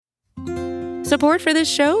Support for this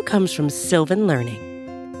show comes from Sylvan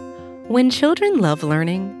Learning. When children love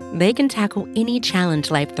learning, they can tackle any challenge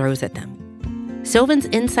life throws at them. Sylvan's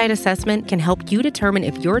Insight Assessment can help you determine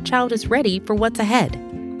if your child is ready for what's ahead.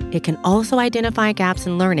 It can also identify gaps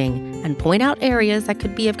in learning and point out areas that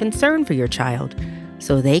could be of concern for your child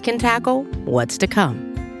so they can tackle what's to come.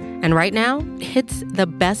 And right now, it's the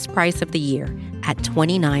best price of the year at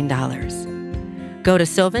 $29. Go to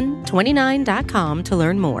sylvan29.com to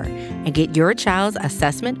learn more and get your child's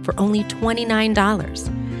assessment for only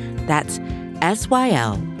 $29. That's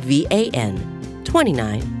SYLVAN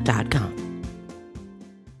 29.com.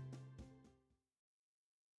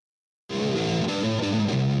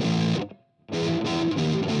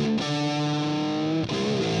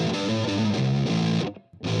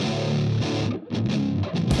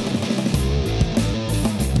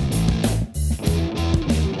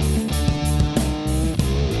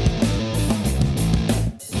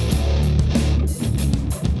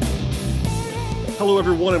 Hello,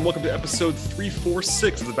 everyone, and welcome to episode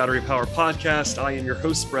 346 of the Battery Power Podcast. I am your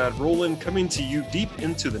host, Brad Rowland, coming to you deep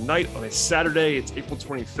into the night on a Saturday. It's April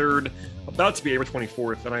 23rd, about to be April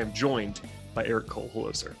 24th, and I am joined by Eric Cole.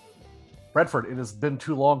 Hello, sir. Bradford, it has been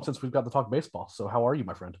too long since we've got to talk baseball. So how are you,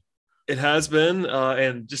 my friend? It has been,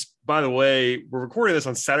 and just by the way, we're recording this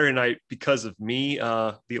on Saturday night because of me.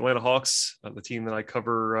 The Atlanta Hawks, the team that I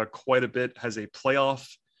cover quite a bit, has a playoff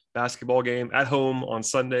basketball game at home on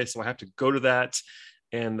Sunday, so I have to go to that,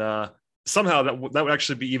 and somehow that would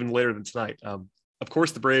actually be even later than tonight. Of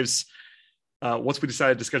course, the Braves, once we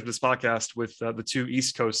decided to schedule this podcast with the two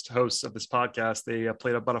East Coast hosts of this podcast, they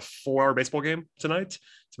played about a 4-hour baseball game tonight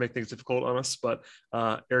to make things difficult on us. But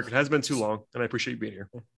Eric, it has been too long, and I appreciate you being here.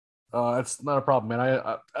 It's not a problem, man.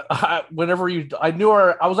 I I'm already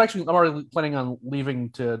planning on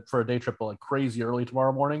leaving for a day trip like crazy early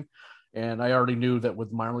tomorrow morning. And I already knew that with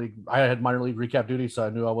I had minor league recap duty, so I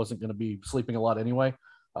knew I wasn't going to be sleeping a lot anyway.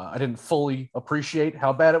 I didn't fully appreciate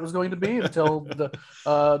how bad it was going to be until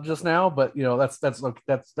just now, but you know that's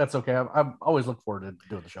okay. I'm always look forward to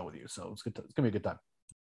doing the show with you, so it's good. It's gonna be a good time.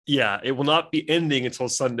 Yeah, it will not be ending until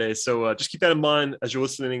Sunday, so just keep that in mind as you're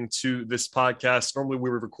listening to this podcast. Normally, we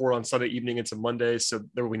would record on Sunday evening into Monday, so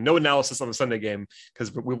there will be no analysis on the Sunday game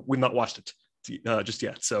because we've not watched it just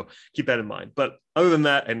yet, so keep that in mind. But other than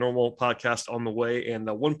that, a normal podcast on the way. And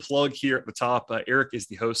one plug here at the top, Eric is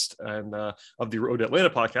the host and of the Road to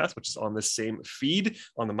Atlanta podcast, which is on the same feed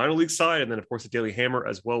on the minor league side, and then of course the Daily Hammer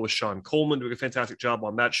as well with Sean Coleman doing a fantastic job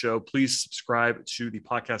on that show. Please subscribe to the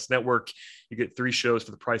podcast network. You get 3 shows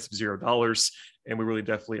for the price of $0, and we really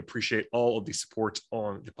definitely appreciate all of the support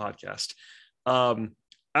on the podcast.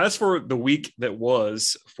 As for the week that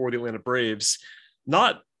was for the Atlanta Braves,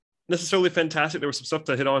 not necessarily fantastic. There was some stuff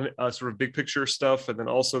to hit on, sort of big picture stuff, and then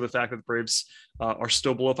also the fact that the Braves are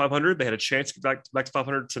still below 500. They had a chance to get back to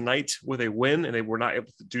 500 tonight with a win, and they were not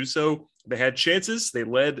able to do so. They had chances. They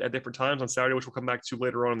led at different times on Saturday, which we'll come back to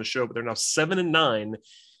later on in the show, but they're now 7-9.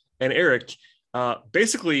 And Eric,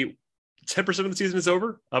 basically 10% of the season is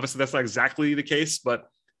over. Obviously, that's not exactly the case, but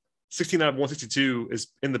 16 out of 162 is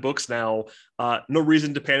in the books now. No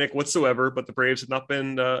reason to panic whatsoever, but the Braves have not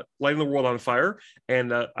been lighting the world on fire.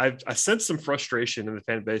 And I sensed some frustration in the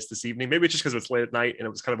fan base this evening. Maybe it's just because it's late at night and it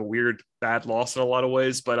was kind of a weird, bad loss in a lot of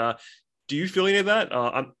ways. But do you feel any of that?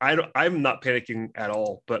 I'm not panicking at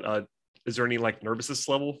all, but is there any nervousness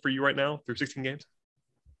level for you right now through 16 games?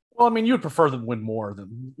 Well, I mean, you would prefer them win more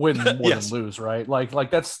than Yes. than lose, right?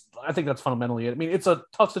 I think that's fundamentally it. I mean, it's a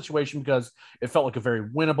tough situation because it felt like a very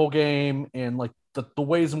winnable game, and the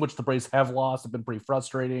ways in which the Braves have lost have been pretty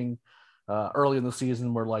frustrating. Early in the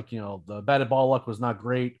season, where the batted ball luck was not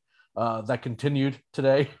great. That continued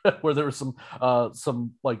today, where there was some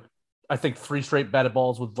I think 3 straight batted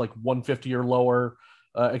balls with 150 or lower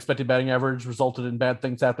expected batting average resulted in bad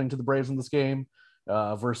things happening to the Braves in this game.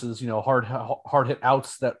 Versus hard hit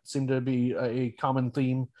outs that seem to be a common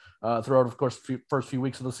theme throughout, of course, first few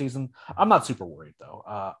weeks of the season. I'm not super worried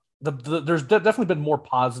though. There's definitely been more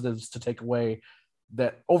positives to take away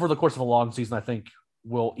that over the course of a long season, I think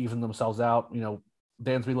will even themselves out.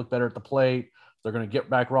 Dansby looked better at the plate. They're going to get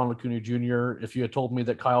back Ronald Acuna Jr. If you had told me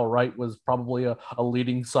that Kyle Wright was probably a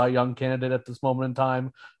leading Cy Young candidate at this moment in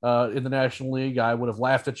time in the National League, I would have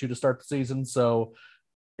laughed at you to start the season.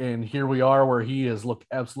 And here we are where he has looked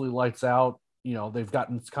absolutely lights out. They've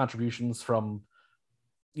gotten contributions from,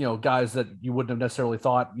 guys that you wouldn't have necessarily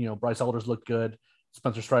thought. Bryce Elder's looked good.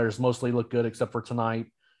 Spencer Strider's mostly looked good except for tonight.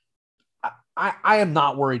 I am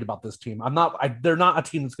not worried about this team. They're not a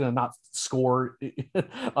team that's going to not score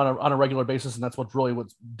on a regular basis, and that's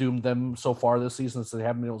what's doomed them so far this season, is they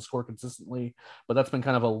haven't been able to score consistently. But that's been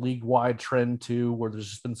kind of a league-wide trend too, where there's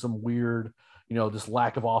just been some weird, just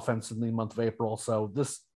lack of offense in the month of April. So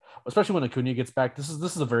this, especially when Acuna gets back, this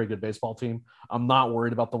is a very good baseball team. I'm not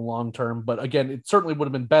worried about them long term, but again, it certainly would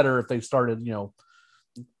have been better if they started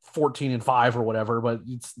 14-5 or whatever. But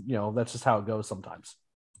it's that's just how it goes sometimes.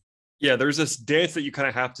 Yeah, there's this dance that you kind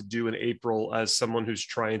of have to do in April as someone who's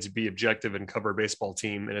trying to be objective and cover a baseball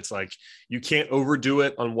team. And it's like, you can't overdo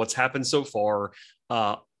it on what's happened so far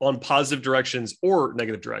on positive directions or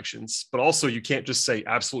negative directions, but also you can't just say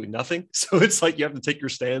absolutely nothing. So it's like you have to take your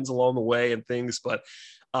stands along the way and things, but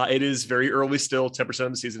it is very early still. 10%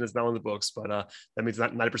 of the season is now in the books, but that means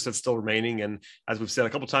that 90% still remaining. And as we've said a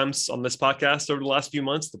couple times on this podcast over the last few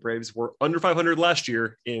months, the Braves were under 500 last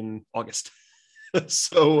year in August.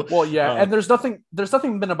 So well, yeah, and there's nothing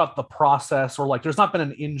been about the process, or like there's not been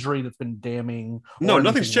an injury that's been damning. No,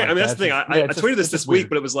 nothing's changed. I mean, that's the thing. I tweeted this week,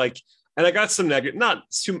 but it was like, and I got some negative,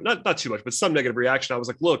 not too much, but some negative reaction. I was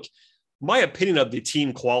like, look, my opinion of the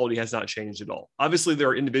team quality has not changed at all. Obviously, there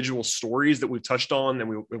are individual stories that we've touched on, and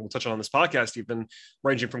we will touch on this podcast, even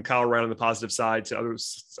ranging from Kyle Wright on the positive side to other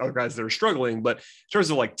guys that are struggling. But in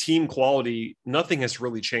terms of like team quality, nothing has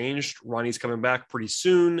really changed. Ronnie's coming back pretty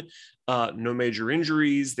soon. No major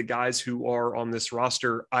injuries. The guys who are on this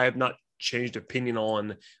roster, I have not changed opinion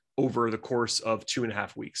on over the course of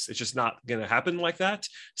 2.5 weeks. It's just not going to happen like that.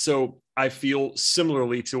 So I feel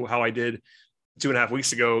similarly to how I did 2.5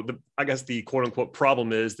 weeks ago. I guess the quote unquote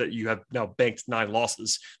problem is that you have now banked 9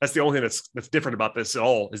 losses. That's the only thing that's different about this at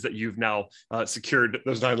all, is that you've now secured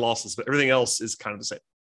those 9 losses, but everything else is kind of the same.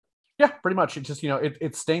 Yeah, pretty much. It just,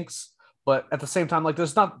 it stinks, but at the same time, like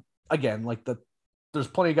there's not, again, like there's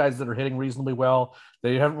plenty of guys that are hitting reasonably well.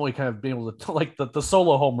 They haven't really kind of been able to, like the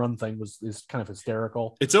solo home run thing is kind of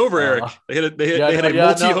hysterical. It's over, Eric. They had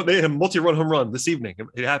a multi-run home run this evening.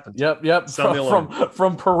 It happened. Yep.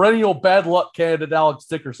 From perennial bad luck candidate Alex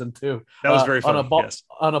Dickerson too. That was very funny.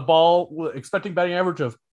 On a ball, expecting batting average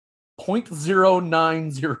of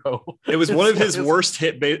 .090. It was one of his worst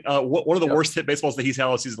hit, one of the worst hit baseballs that he's had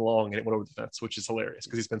all season long, and it went over the fence, which is hilarious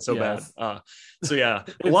because he's been so bad. So yeah,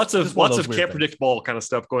 lots of can't predict ball kind of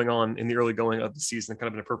stuff going on in the early going of the season. Kind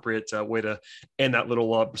of an appropriate way to end that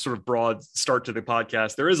little sort of broad start to the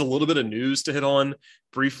podcast. There is a little bit of news to hit on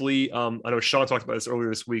briefly. I know Sean talked about this earlier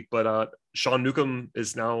this week, but Sean Newcomb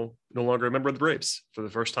is now no longer a member of the Braves for the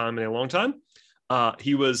first time in a long time.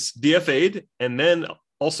 He was DFA'd and then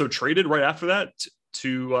also traded right after that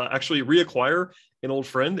to actually reacquire an old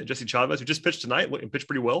friend, Jesse Chavez, who just pitched tonight and pitched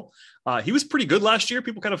pretty well. He was pretty good last year.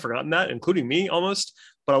 People kind of forgotten that, including me almost.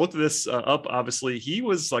 But I looked at this up. Obviously, he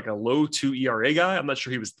was like a low 2 ERA guy. I'm not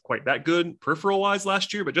sure he was quite that good peripheral-wise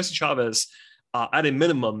last year, but Jesse Chavez, at a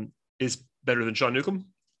minimum, is better than Sean Newcomb.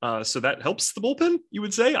 So that helps the bullpen, you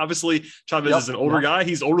would say. Obviously, Chavez is an older guy.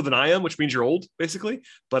 He's older than I am, which means you're old, basically.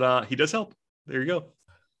 But he does help. There you go.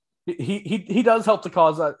 He does help the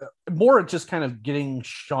cause. More just kind of getting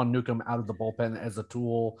Sean Newcomb out of the bullpen as a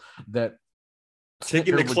tool that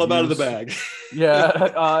taking the club out of the bag.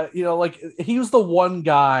 Yeah, like he was the one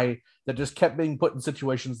guy that just kept being put in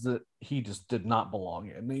situations that he just did not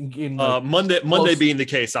belong in. Monday being the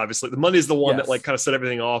case, obviously. The Monday's the one that like kind of set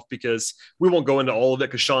everything off, because we won't go into all of it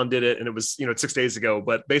because Sean did it and it was 6 days ago.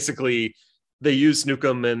 But basically, they used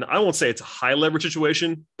Newcomb, and I won't say it's a high leverage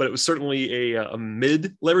situation, but it was certainly a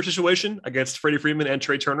mid leverage situation against Freddie Freeman and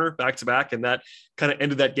Trey Turner back to back, and that kind of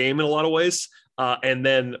ended that game in a lot of ways. And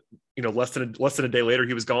then less than a day later,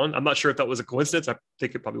 he was gone. I'm not sure if that was a coincidence. I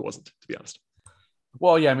think it probably wasn't, to be honest.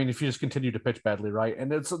 Well, yeah, I mean, if you just continue to pitch badly, right?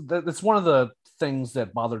 And it's one of the things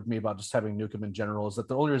that bothered me about just having Newcomb in general, is that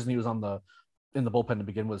the only reason he was in the bullpen to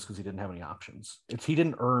begin with is because he didn't have any options. He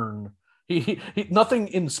didn't earn. He nothing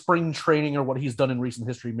in spring training or what he's done in recent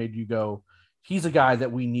history made you go, he's a guy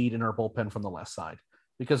that we need in our bullpen from the left side,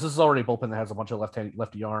 because this is already a bullpen that has a bunch of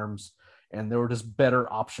lefty arms, and there were just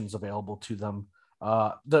better options available to them.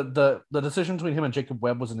 The decision between him and Jacob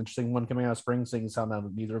Webb was an interesting one coming out of spring, seeing as how now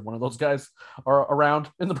neither one of those guys are around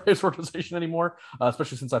in the Braves organization anymore,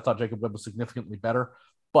 especially since I thought Jacob Webb was significantly better.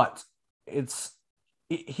 But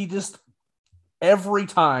he just, every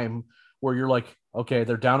time where you're like, okay,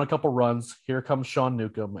 they're down a couple runs, here comes Sean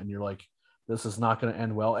Newcomb, and you're like, this is not going to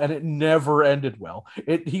end well. And it never ended well.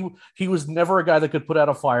 He was never a guy that could put out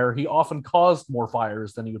a fire. He often caused more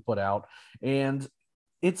fires than he would put out. And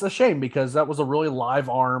it's a shame, because that was a really live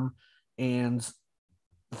arm and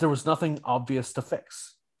there was nothing obvious to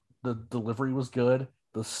fix. The delivery was good.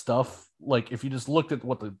 The stuff, like if you just looked at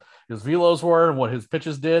what his velos were and what his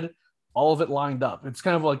pitches did, all of it lined up. It's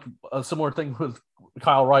kind of like a similar thing with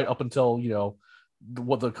Kyle Wright up until,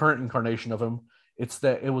 what the current incarnation of him. It's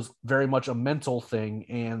that it was very much a mental thing,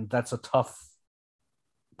 and that's a tough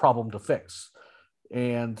problem to fix.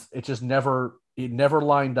 And it just never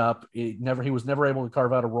lined up. He was never able to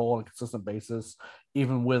carve out a role on a consistent basis,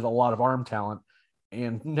 even with a lot of arm talent.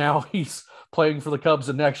 And now he's playing for the Cubs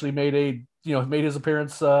and actually made his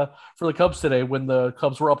appearance for the Cubs today when the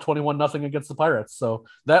Cubs were up 21-0 against the Pirates. So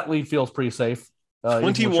that lead feels pretty safe.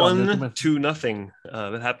 21-0.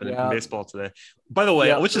 That happened in baseball today. By the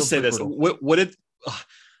way, let's just say this.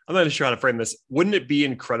 I'm not sure how to frame this. Wouldn't it be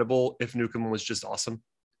incredible if Newcomb was just awesome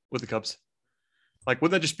with the Cubs? Like,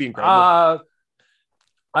 wouldn't that just be incredible?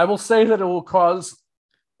 I will say that it will cause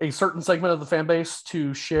a certain segment of the fan base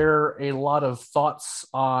to share a lot of thoughts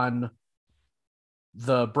on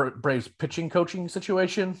the Braves pitching coaching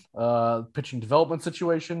situation, pitching development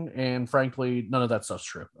situation, and frankly, none of that stuff's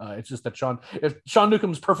true. It's just that if Sean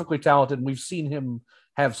Newcomb's perfectly talented, and we've seen him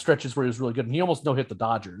have stretches where he was really good, and he almost no-hit the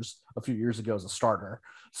Dodgers a few years ago as a starter.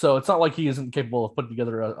 So it's not like he isn't capable of putting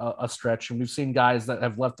together a stretch. And we've seen guys that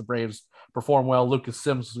have left the Braves perform well. Lucas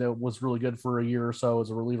Sims was really good for a year or so as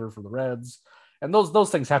a reliever for the Reds. And those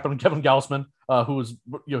things happen. Kevin Gausman, who was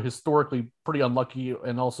historically pretty unlucky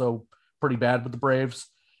and also pretty bad with the Braves.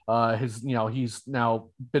 He's now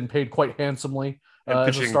been paid quite handsomely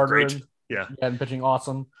as a starter. Great. And pitching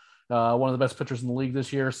awesome. One of the best pitchers in the league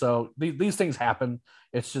this year. So these things happen.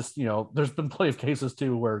 It's just, there's been plenty of cases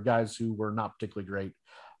too where guys who were not particularly great,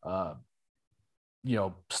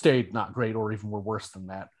 stayed not great or even were worse than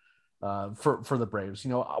that for the Braves.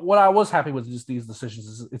 What I was happy with just these decisions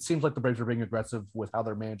is it seems like the Braves are being aggressive with how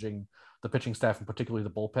they're managing the pitching staff and particularly the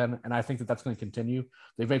bullpen. And I think that that's going to continue.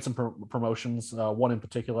 They've made some promotions, one in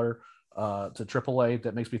particular to AAA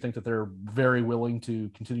that makes me think that they're very willing to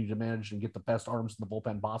continue to manage and get the best arms in the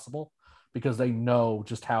bullpen possible, because they know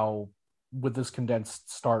just how, with this condensed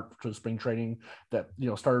start to spring training, that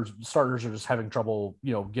starters are just having trouble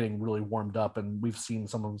getting really warmed up, and we've seen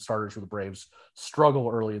some of the starters for the Braves struggle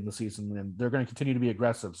early in the season, and they're going to continue to be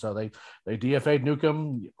aggressive. So they DFA'd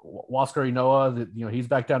Newcomb, Huascar Ynoa, that he's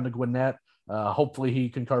back down to Gwinnett. Hopefully he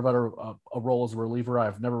can carve out a role as a reliever.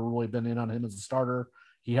 I've never really been in on him as a starter.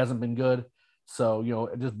 He hasn't been good. So,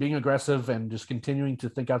 just being aggressive and just continuing to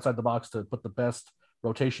think outside the box to put the best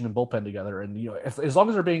rotation and bullpen together. And, as long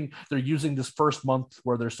as they're using this first month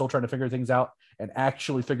where they're still trying to figure things out and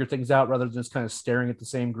actually figure things out rather than just kind of staring at the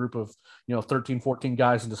same group of, 13, 14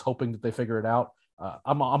 guys and just hoping that they figure it out.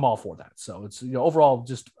 I'm all for that. So it's, overall,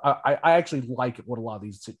 just, I actually like what a lot of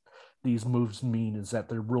these moves mean, is that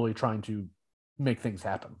they're really trying to make things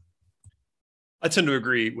happen. I tend to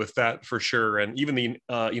agree with that for sure. And even the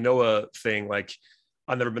Ynoa thing, like,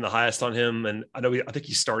 I've never been the highest on him. And I think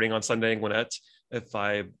he's starting on Sunday in Gwinnett, if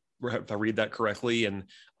I read that correctly. And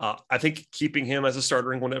I think keeping him as a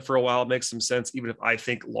starter in Gwinnett for a while makes some sense, even if I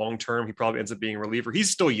think long-term he probably ends up being a reliever. He's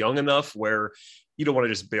still young enough where you don't want to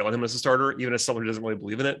just bail on him as a starter, even as someone who doesn't really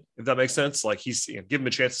believe in it, if that makes sense. Like, he's give him a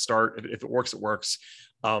chance to start. If it works, it works.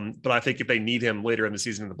 But I think if they need him later in the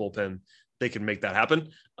season in the bullpen, they can make that happen.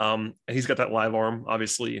 And he's got that live arm,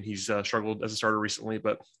 obviously, and he's struggled as a starter recently,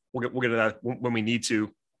 but we'll get to that when we need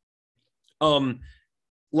to.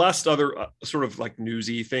 Last other sort of like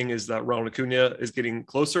newsy thing is that Ronald Acuna is getting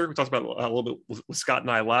closer. We talked about it a little bit with Scott and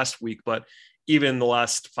I last week, but even the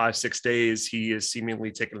last 5-6 days, he has seemingly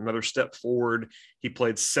taken another step forward. He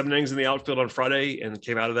played 7 innings in the outfield on Friday and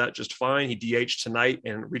came out of that just fine. He DH'd tonight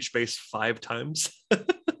and reached base 5 times.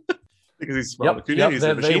 Because he's Acuna. He's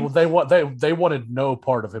a machine. They wanted no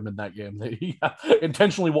part of him in that game. He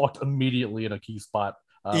intentionally walked immediately in a key spot.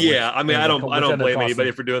 I don't blame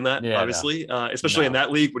anybody for doing that. Obviously, especially in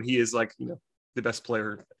that league when he is like the best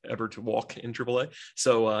player ever to walk in AAA.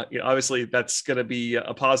 So obviously that's going to be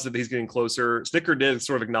a positive. He's getting closer. Snitker did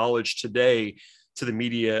sort of acknowledge today to the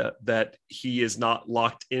media that he is not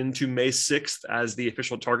locked into May 6th as the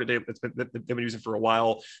official target date they've been using for a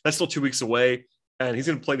while. That's still 2 weeks away. And he's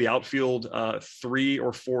going to play the outfield 3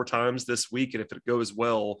 or 4 times this week. And if it goes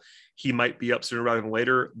well, he might be up sooner rather than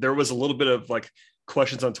later. There was a little bit of like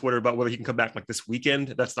questions on Twitter about whether he can come back like this weekend.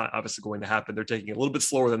 That's not obviously going to happen. They're taking it a little bit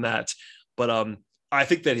slower than that. But I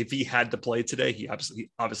think that if he had to play today, he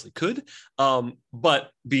obviously could.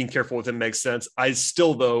 But being careful with him makes sense. I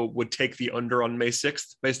still, though, would take the under on May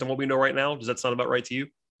 6th based on what we know right now. Does that sound about right to you?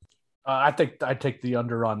 I think I'd take the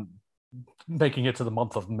under on making it to the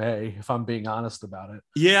month of May, if I'm being honest about it.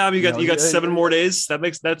 Yeah, I mean, you got 7 more days. I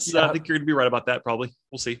think you're going to be right about that. Probably.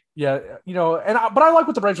 We'll see. Yeah. But I like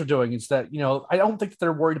what the Braves are doing is that, I don't think that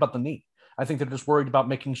they're worried about the knee. I think they're just worried about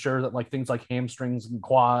making sure that like things like hamstrings and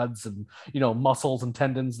quads and, muscles and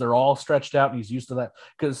tendons, they're all stretched out, and he's used to that.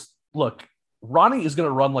 Because look, Ronnie is going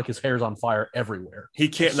to run like his hair's on fire everywhere. He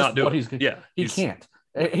can't not do it. He can't.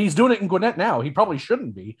 He's doing it in Gwinnett now. He probably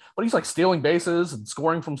shouldn't be, but he's like stealing bases and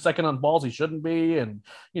scoring from second on balls he shouldn't be. And,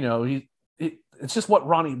 it's just what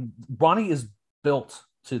Ronnie is built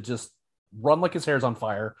to just run like his hair's on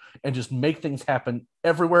fire and just make things happen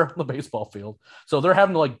everywhere on the baseball field. So they're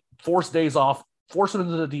having to like force days off, force him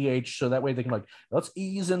into the DH. So that way they can like, let's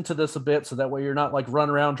ease into this a bit. So that way you're not like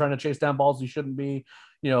running around trying to chase down balls you shouldn't be.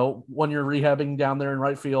 When you're rehabbing down there in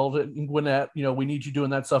right field in Gwinnett, we need you doing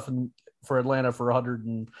that stuff for Atlanta for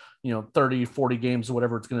 130, 40 games or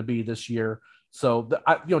whatever it's going to be this year. So,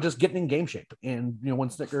 just getting in game shape. And, when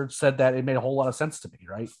Snitker said that, it made a whole lot of sense to me,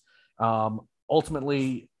 right?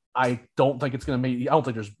 Ultimately, I don't think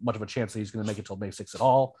there's much of a chance that he's going to make it till May 6th at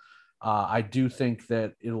all. I do think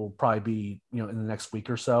that it'll probably be, in the next week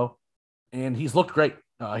or so. And he's looked great.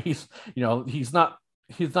 He's not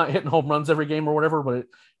hitting home runs every game or whatever, but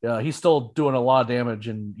he's still doing a lot of damage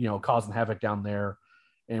and, causing havoc down there.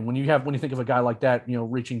 And when you think of a guy like that,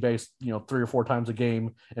 reaching base, 3 or 4 times a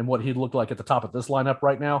game, and what he'd look like at the top of this lineup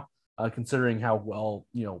right now, considering how well,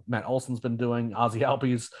 Matt Olson's been doing, Ozzie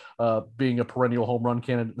Albies being a perennial home run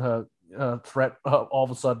candidate threat all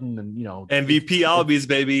of a sudden, and MVP Albies,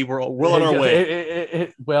 baby, we're well on our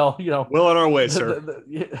way. Well on our way, sir.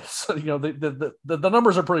 The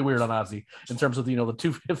numbers are pretty weird on Ozzie in terms of the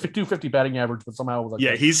 250 batting average, but somehow like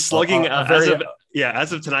he's slugging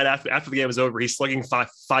as of tonight after the game is over, he's slugging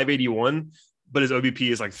 581. But his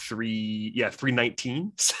OBP is like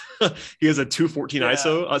 319. He has a 214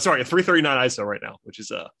 ISO. A 339 ISO right now, which is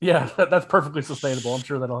that's perfectly sustainable. I'm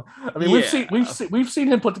sure that'll. I mean, we've seen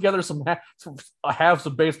him put together some halves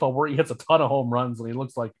of baseball where he hits a ton of home runs, and he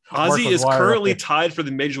looks like Ozzie is currently tied for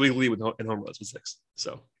the major league lead in home runs with 6.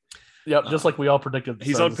 So. Yeah, just like we all predicted.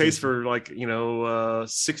 He's on pace for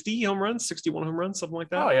 60 home runs, 61 home runs, something like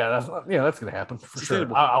that. Oh yeah, that's gonna happen for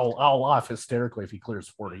sure. I'll laugh hysterically if he clears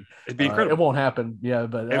 40. It'd be incredible. It won't happen. Yeah,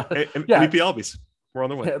 but MVP Albies, we're on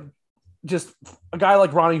the way. Just a guy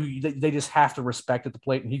like Ronnie, who they just have to respect at the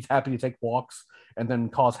plate, and he's happy to take walks and then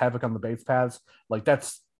cause havoc on the base paths. Like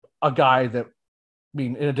that's a guy that,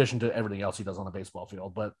 in addition to everything else he does on the baseball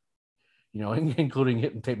field, but including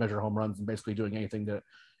hitting tape measure home runs and basically doing anything that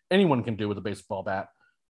anyone can do with a baseball bat.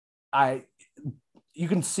 You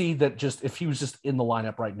can see that just if he was just in the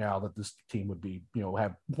lineup right now, that this team would be,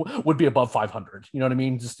 would be above 500. You know what I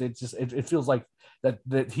mean? It feels like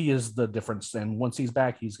that he is the difference. And once he's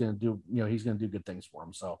back, he's going to do, he's going to do good things for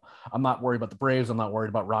him. So I'm not worried about the Braves. I'm not worried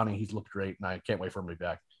about Ronnie. He's looked great, and I can't wait for him to be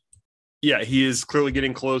back. Yeah, he is clearly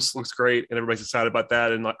getting close. Looks great, and everybody's excited about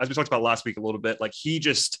that. And as we talked about last week a little bit, like he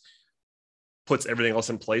just puts everything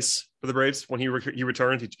else in place for the Braves when he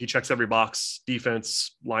returns. He checks every box: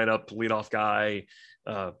 defense, lineup, leadoff guy,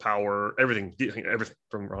 power, everything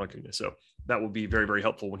from Ronald Acuna. So that will be very, very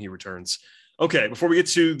helpful when he returns. Okay, before we get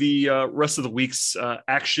to the rest of the week's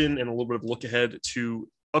action and a little bit of look ahead to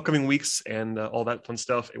upcoming weeks and all that fun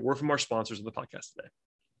stuff, a word from our sponsors of the podcast today.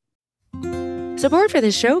 Support for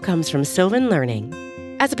this show comes from Sylvan Learning.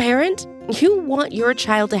 As a parent, you want your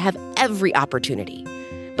child to have every opportunity.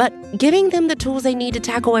 But giving them the tools they need to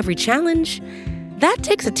tackle every challenge, that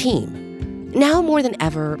takes a team. Now more than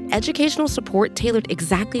ever, educational support tailored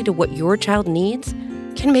exactly to what your child needs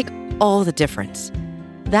can make all the difference.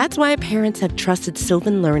 That's why parents have trusted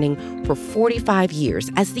Sylvan Learning for 45 years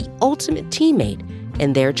as the ultimate teammate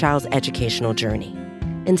in their child's educational journey,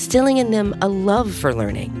 instilling in them a love for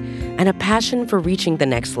learning and a passion for reaching the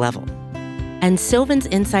next level. And Sylvan's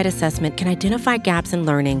Insight Assessment can identify gaps in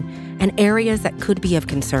learning and areas that could be of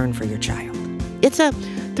concern for your child. It's a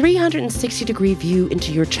 360-degree view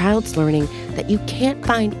into your child's learning that you can't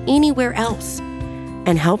find anywhere else,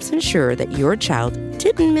 and helps ensure that your child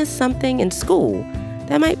didn't miss something in school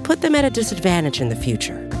that might put them at a disadvantage in the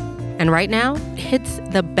future. And right now, it's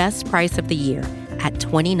the best price of the year at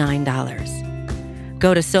 $29.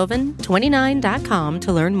 Go to sylvan29.com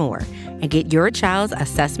to learn more and get your child's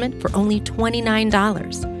assessment for only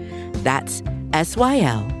 $29. That's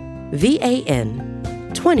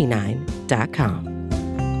SYLVAN29.com.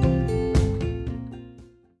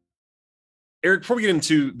 Eric, before we get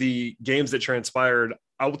into the games that transpired,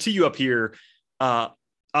 I will tee you up here.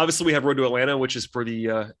 Obviously, we have Road to Atlanta, which is for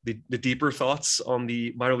the deeper thoughts on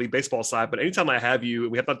the minor league baseball side. But anytime I have you,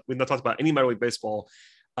 we've not talked about any minor league baseball.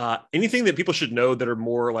 Anything that people should know that are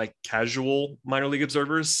more like casual minor league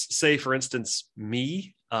observers, say, for instance,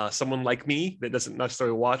 me, someone like me that doesn't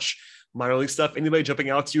necessarily watch minor league stuff. Anybody jumping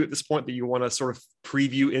out to you at this point that you want to sort of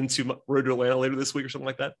preview into Road to Atlanta later this week or something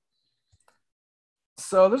like that?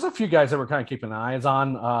 So there's a few guys that we're kind of keeping eyes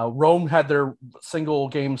on. Rome had their single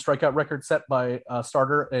game strikeout record set by a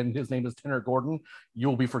starter, and his name is Tanner Gordon. You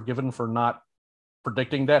will be forgiven for not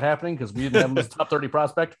predicting that happening because we didn't have him as a top 30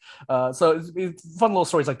 prospect. So it's fun little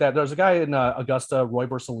stories like that. There's a guy in Augusta, Roy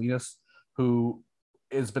Salinas, who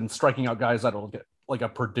has been striking out guys that'll get like a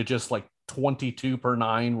prodigious 22 per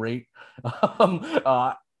 9 rate.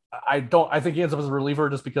 I think he ends up as a reliever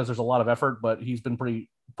just because there's a lot of effort, but he's been pretty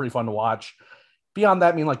fun to watch. Beyond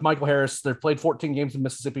that, I mean, like Michael Harris, they've played 14 games in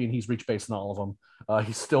Mississippi and he's reached base in all of them.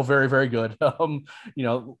 He's still very, very good.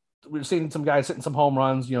 We've seen some guys hitting some home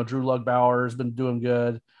runs. Drew Lugbauer has been doing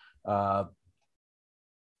good.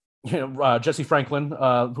 Jesse Franklin,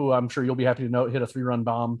 who I'm sure you'll be happy to note, hit a 3-run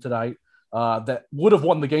bomb tonight that would have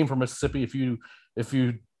won the game for Mississippi if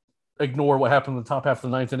you ignore what happened in the top half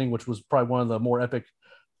of the 9th inning, which was probably one of the more epic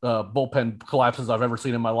bullpen collapses I've ever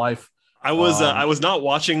seen in my life. I was not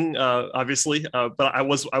watching, obviously, but I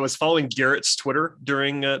was following Garrett's Twitter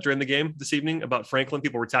during the game this evening about Franklin.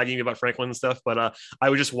 People were tagging me about Franklin and stuff, but I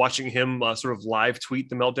was just watching him sort of live tweet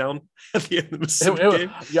the meltdown at the end of the Mississippi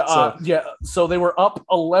game. Yeah, So they were up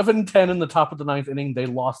 11-10 in the top of the 9th inning. They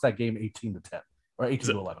lost that game 18-10 or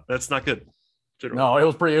 18-11. That's not good. No, it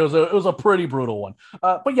was a pretty brutal one.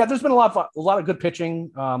 But yeah, there's been a lot of good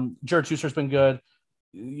pitching. Jared Schuster's been good.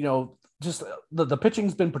 Just the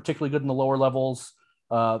pitching's been particularly good in the lower levels.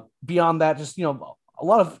 Beyond that, just a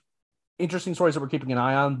lot of interesting stories that we're keeping an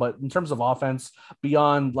eye on. But in terms of offense,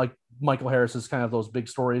 beyond like Michael Harris's kind of those big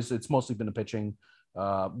stories, it's mostly been the pitching,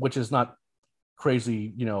 which is not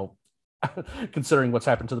crazy, considering what's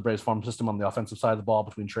happened to the Braves farm system on the offensive side of the ball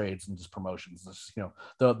between trades and just promotions.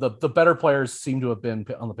 The better players seem to have been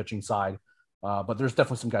on the pitching side, but there's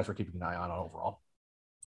definitely some guys we're keeping an eye on overall.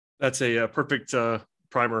 That's a perfect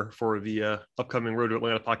primer for the upcoming Road to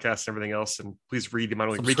Atlanta podcast and everything else. And please read the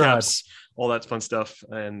minor league recaps, all that fun stuff.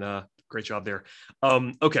 And great job there.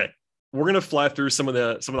 Okay. We're going to fly through some of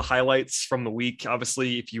the highlights from the week.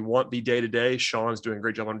 Obviously, if you want the day-to-day, Sean's doing a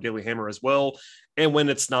great job on Daily Hammer as well. And when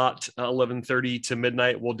it's not 11:30 to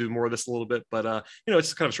midnight, we'll do more of this a little bit. But,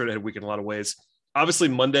 it's kind of straight ahead week in a lot of ways. Obviously,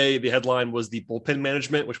 Monday, the headline was the bullpen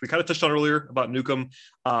management, which we kind of touched on earlier about Newcomb.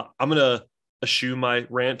 I'm going to eschew my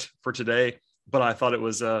rant for today, but I thought it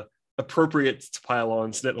was appropriate to pile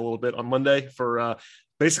on Snit a little bit on Monday for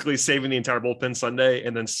basically saving the entire bullpen Sunday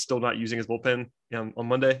and then still not using his bullpen on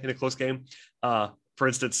Monday in a close game. For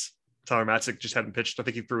instance, Tyler Matzik just hadn't pitched. I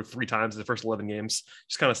think he threw 3 times in the first 11 games,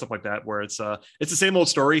 just kind of stuff like that, where it's the same old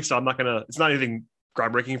story. So it's not anything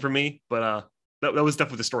groundbreaking for me, but that was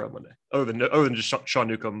definitely the story on Monday, other than just Sean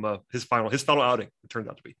Newcomb, his final outing, it turned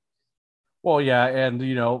out to be. Well, yeah, and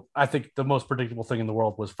I think the most predictable thing in the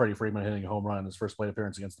world was Freddie Freeman hitting a home run in his first plate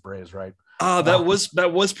appearance against the Braves, right? That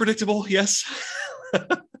was predictable, yes.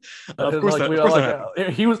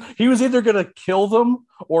 He was either going to kill them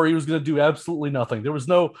or he was going to do absolutely nothing. There was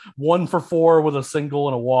no 1 for 4 with a single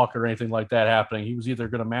and a walk or anything like that happening. He was either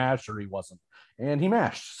going to mash or he wasn't, and he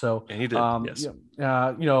mashed. So and he did. Yes.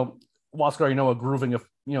 Huascar Ynoa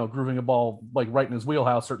grooving a ball like right in his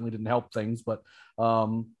wheelhouse certainly didn't help things, but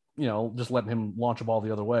just letting him launch a ball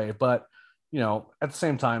the other way. But, at the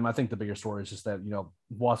same time, I think the bigger story is just that,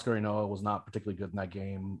 Huascar Ynoa was not particularly good in that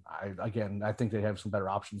game. I think they have some better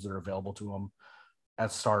options that are available to him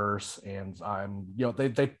as starters. And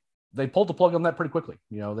they pulled the plug on that pretty quickly.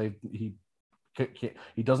 He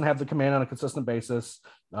doesn't have the command on a consistent basis.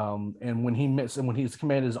 And when his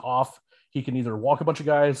command is off, he can either walk a bunch of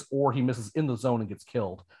guys or he misses in the zone and gets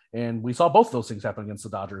killed. And we saw both those things happen against the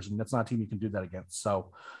Dodgers, and that's not a team you can do that against.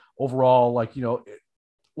 So overall, it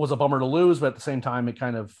was a bummer to lose, but at the same time, it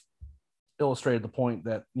kind of illustrated the point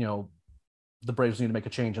that, the Braves need to make a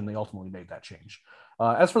change, and they ultimately made that change.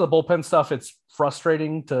 As for the bullpen stuff, it's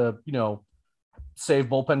frustrating to, save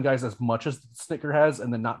bullpen guys as much as Snitker has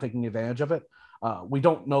and then not taking advantage of it. We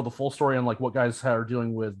don't know the full story on what guys are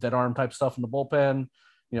dealing with dead arm type stuff in the bullpen.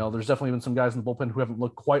 There's definitely been some guys in the bullpen who haven't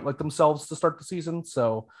looked quite like themselves to start the season.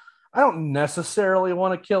 So I don't necessarily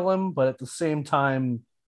want to kill him, but at the same time,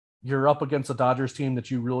 you're up against a Dodgers team that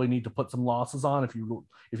you really need to put some losses on if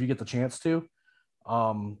you get the chance to.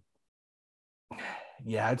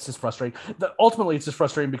 It's just frustrating. Ultimately, it's just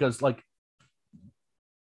frustrating because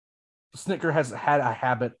Snitker has had a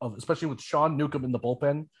habit of, especially with Sean Newcomb in the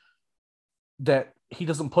bullpen, that he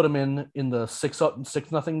doesn't put him in the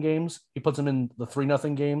 6-0 games. He puts him in the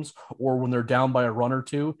 3-0 games, or when they're down by a run or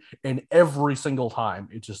two. And every single time,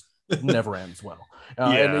 it just never ends well.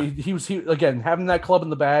 And he again, having that club in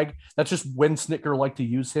the bag, that's just when Snitker liked to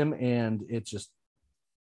use him. And it's just,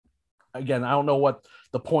 again, I don't know what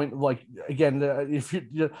the point, I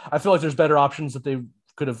feel like there's better options that they've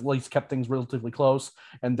could have at least kept things relatively close.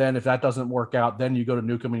 And then if that doesn't work out, then you go to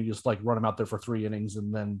Newcomb and you just like run him out there for 3 innings,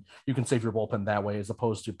 and then you can save your bullpen that way, as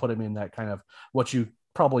opposed to put him in that kind of what you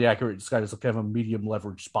probably accurately describe as a kind of a medium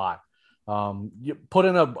leverage spot. You put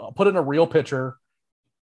in a real pitcher.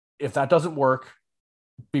 If that doesn't work,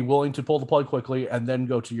 be willing to pull the plug quickly and then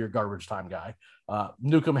go to your garbage time guy.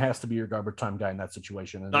 Newcomb has to be your garbage time guy in that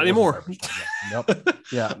situation. And not anymore. Yep.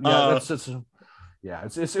 Yeah.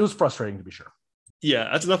 It was frustrating to be sure. Yeah,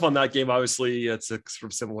 that's enough on that game. Obviously, it's a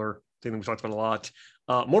sort of similar thing that we talked about a lot.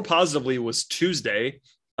 More positively was Tuesday.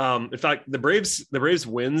 In fact, the Braves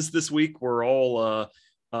wins this week were all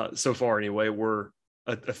so far anyway, were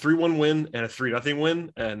a 3-1 win and a 3-0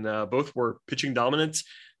 win, and both were pitching dominant.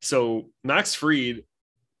 So Max Fried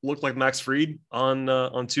looked like Max Fried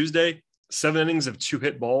on Tuesday. 7 innings of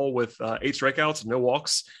 2-hit ball with 8 strikeouts, no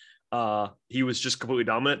walks. He was just completely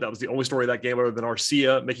dominant. That was the only story of that game, other than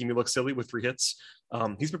Arcia making me look silly with 3 hits.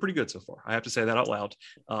 He's been pretty good so far. I have to say that out loud.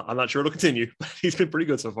 I'm not sure it'll continue, but he's been pretty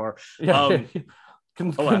good so far. Yeah.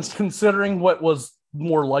 Considering what was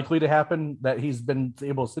more likely to happen, that he's been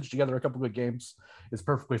able to stitch together a couple good games is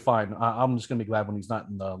perfectly fine. I'm just going to be glad when he's not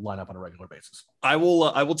in the lineup on a regular basis. I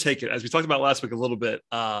will take it. As we talked about last week a little bit,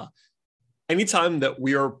 anytime that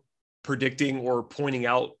we are predicting or pointing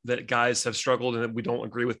out that guys have struggled and that we don't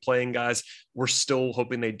agree with playing guys, we're still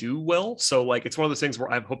hoping they do well. So like, it's one of those things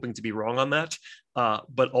where I'm hoping to be wrong on that.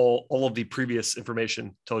 But all of the previous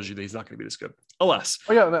information tells you that he's not going to be this good. Alas.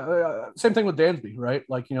 Oh yeah. Same thing with Dansby, right?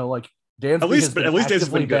 Like, like Dansby at least Dansby's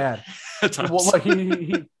been bad. Good. Well, like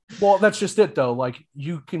well, that's just it though. Like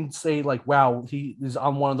you can say like, wow, he is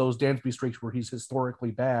on one of those Dansby streaks where he's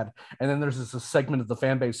historically bad. And then there's this segment of the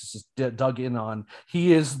fan base that's just dug in on,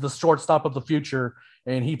 he is the shortstop of the future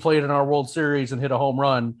and he played in our World Series and hit a home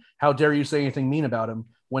run. How dare you say anything mean about him,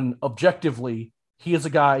 when objectively he is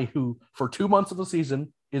a guy who for 2 months of the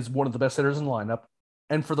season is one of the best hitters in the lineup.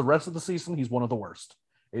 And for the rest of the season, he's one of the worst.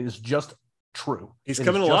 It is just true. He's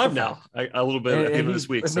coming alive now a little bit at the end of this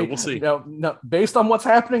week, so we'll see. Now, based on what's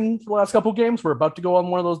happening the last couple of games, we're about to go on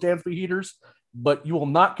one of those Dansby heaters, but you will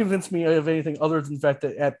not convince me of anything other than the fact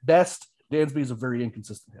that at best, Dansby is a very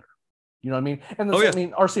inconsistent hitter. You know what I mean? And I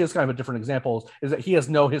mean, RC is kind of a different example, is that he has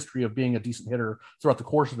no history of being a decent hitter throughout the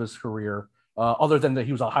course of his career, other than that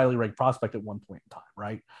he was a highly ranked prospect at one point in time,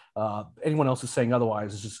 right? Anyone else is saying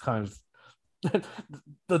otherwise is just kind of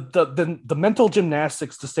the mental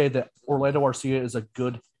gymnastics to say that Orlando Arcia is a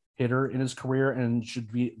good hitter in his career and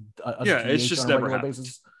should be it's just never happened.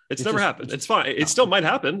 It's never happened. It's fine. It still might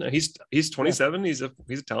happen. He's 27. Yeah.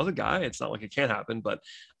 He's a talented guy. It's not like it can't happen, but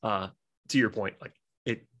to your point, like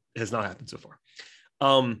it has not happened so far.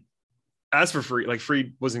 As for Fried, like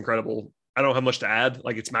Fried was incredible. I don't have much to add.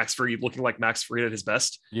 Like it's Max Fried looking like Max Fried at his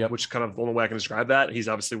best, which kind of the only way I can describe that. He's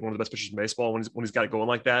obviously one of the best pitchers in baseball when he's got it going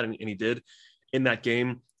like that, and he did in that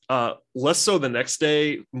game. Less so the next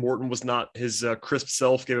day. Morton was not his crisp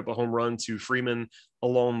self, gave up a home run to Freeman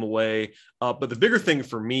along the way. But the bigger thing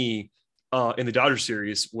for me in the Dodgers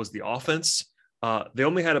series was the offense. They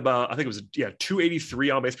only had about, I think it was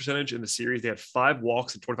 283 on base percentage in the series. They had 5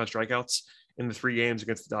 walks and 25 strikeouts in the 3 games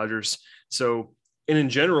against the Dodgers. So, and in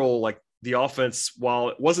general, like the offense, while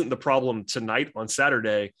it wasn't the problem tonight on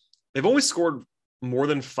Saturday, they've only scored more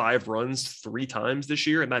than 5 runs 3 times this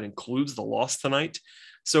year, and that includes the loss tonight.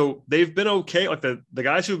 So they've been okay. Like the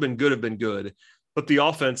guys who have been good, but the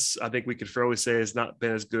offense, I think we could fairly say, has not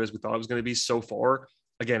been as good as we thought it was going to be so far.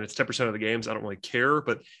 Again, it's 10% of the games. I don't really care,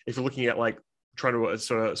 but if you're looking at like trying to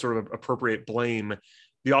sort of appropriate blame,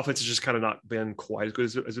 the offense has just kind of not been quite as good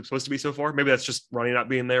as it's supposed to be so far. Maybe that's just running not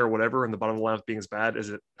being there or whatever, and the bottom of the lineup being as bad as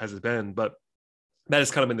it has been. But that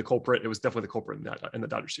has kind of been the culprit. It was definitely the culprit in the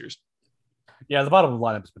Dodgers series. Yeah, the bottom of the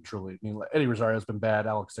lineup has been truly. I mean, Eddie Rosario has been bad.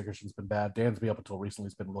 Alex Dickerson's been bad. Dansby up until recently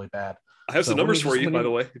has been really bad. I have some numbers for you, by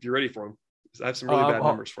the way, if you're ready for them. I have some really bad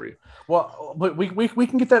numbers for you. Well, but we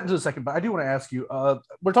can get that into a second. But I do want to ask you.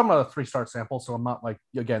 We're talking about a 3-start sample, so I'm not like,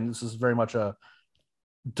 again, this is very much a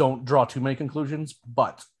don't draw too many conclusions.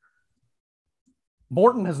 But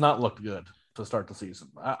Morton has not looked good to start the season.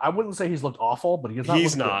 I wouldn't say he's looked awful, but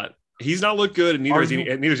he's not. Good. He's not looked good, and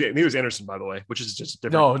neither is Anderson, by the way, which is just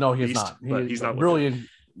different. No, he's not. He's not really,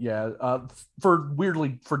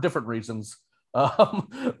 for different reasons.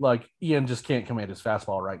 Like Ian just can't command his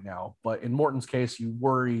fastball right now. But in Morton's case, you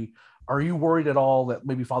worry. Are you worried at all that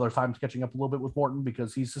maybe Father Time's catching up a little bit with Morton,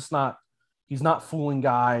 because he's just not. He's not fooling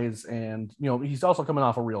guys, and he's also coming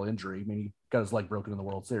off a real injury. I mean, he got his leg broken in the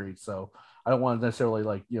World Series, so I don't want to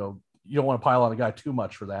necessarily you don't want to pile on a guy too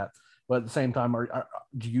much for that. But at the same time,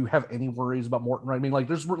 do you have any worries about Morton? Right? I mean, like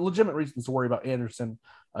there's legitimate reasons to worry about Anderson,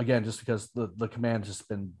 again, just because the command has just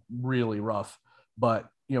been really rough. But,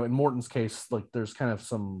 in Morton's case, like there's kind of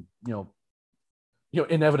some,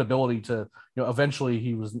 inevitability to, eventually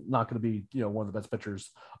he was not going to be, one of the best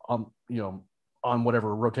pitchers on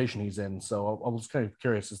whatever rotation he's in. So I was kind of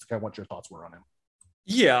curious as to kind of what your thoughts were on him.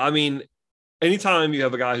 Yeah. I mean, anytime you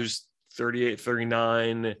have a guy who's 38,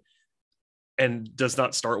 39 and does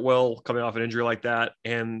not start well coming off an injury like that,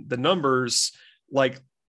 and the numbers, like,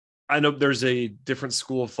 I know there's a different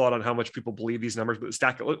school of thought on how much people believe these numbers, but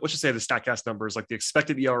let's just say the StatCast numbers, like the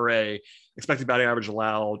expected ERA, expected batting average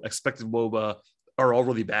allowed, expected WOBA, are all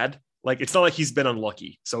really bad. Like, it's not like he's been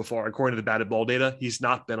unlucky so far. According to the batted ball data, he's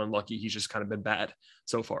not been unlucky. He's just kind of been bad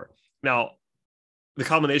so far. Now, the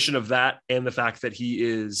combination of that and the fact that he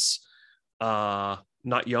is not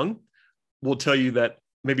young will tell you that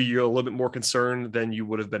maybe you're a little bit more concerned than you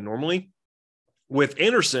would have been normally. With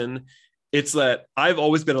Anderson, it's that I've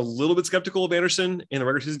always been a little bit skeptical of Anderson in the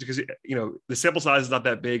regular season because, the sample size is not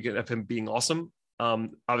that big of him being awesome.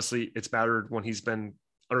 Obviously, it's mattered when he's been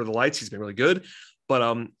under the lights. He's been really good.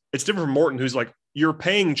 But it's different from Morton, who's like, you're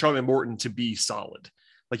paying Charlie Morton to be solid.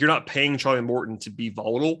 Like, you're not paying Charlie Morton to be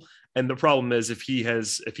volatile. And the problem is if he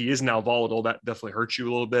is now volatile, that definitely hurts you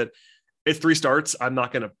a little bit. It's 3 starts. I'm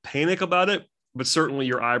not going to panic about it, but certainly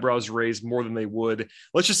your eyebrows raise more than they would.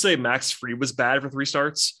 Let's just say Max Fried was bad for 3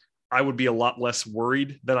 starts. I would be a lot less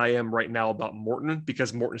worried than I am right now about Morton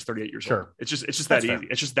because Morton's 38 years old. It's just that easy.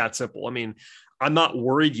 It's just that simple. I mean, I'm not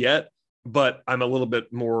worried yet, but I'm a little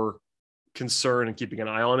bit more concerned and keeping an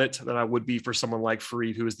eye on it than I would be for someone like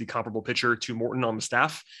Fried, who is the comparable pitcher to Morton on the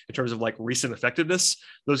staff in terms of like recent effectiveness.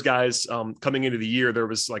 Those guys coming into the year, there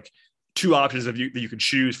was like 2 options that you could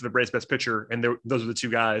choose for the Braves' best pitcher, and those are the 2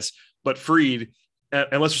 guys. But Fried,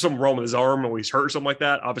 unless there's something wrong with his arm or he's hurt or something like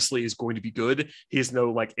that, obviously is going to be good. He has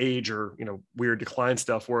no like age or, weird decline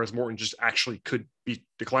stuff, whereas Morton just actually could be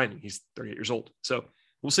declining. He's 38 years old. So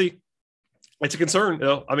we'll see. It's a concern.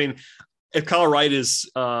 I mean, if Kyle Wright is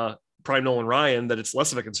prime Nolan Ryan, that it's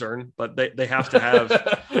less of a concern, but they have to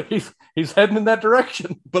have he's heading in that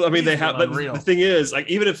direction. But I mean, they have, but the thing is, like,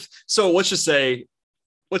 even if, so let's just say,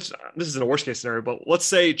 this isn't a worst case scenario, but let's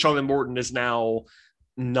say Charlie Morton is now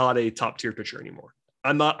not a top tier pitcher anymore.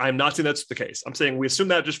 I'm not saying that's the case. I'm saying we assume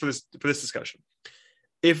that just for this discussion.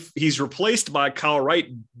 If he's replaced by Kyle Wright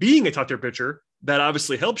being a top tier pitcher, that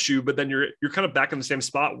obviously helps you, but then you're kind of back in the same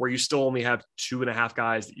spot where you still only have 2.5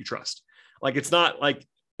 guys that you trust. Like, it's not like,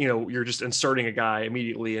 you're just inserting a guy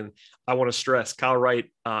immediately. And I want to stress Kyle Wright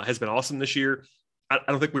has been awesome this year. I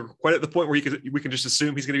don't think we're quite at the point where we can just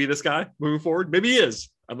assume he's going to be this guy moving forward. Maybe he is.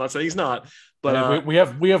 I'm not saying he's not, but we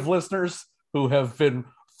have listeners who have been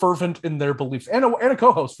fervent in their beliefs, and a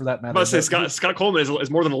co-host for that matter. I must say Scott Coleman is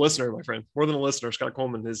more than a listener, my friend. More than a listener. Scott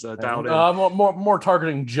Coleman is dialed in. More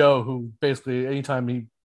targeting Joe, who basically anytime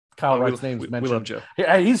Kyle Wright's name is mentioned, we love Joe.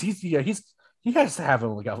 Yeah, he has to have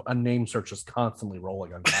a name search just constantly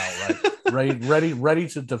rolling on Kyle, right? ready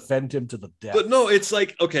to defend him to the death. But no, it's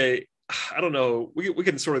like, okay, I don't know. We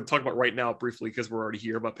can sort of talk about right now briefly because we're already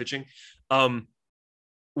here about pitching.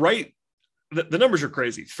 Right, the numbers are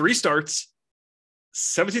crazy. 3 starts,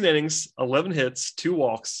 17 innings, 11 hits, 2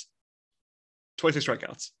 walks, 26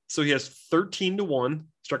 strikeouts. So he has 13-1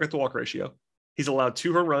 strikeout to walk ratio. He's allowed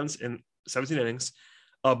 2 home runs in 17 innings.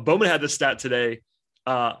 Bowman had this stat today.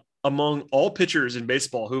 Among all pitchers in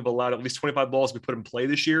baseball who have allowed at least 25 balls to be put in play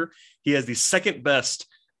this year, he has the second best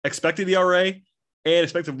expected ERA and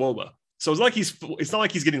expected WOBA. So it's not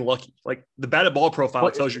like he's getting lucky. Like, the batted ball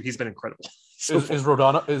profile tells you he's been incredible. Is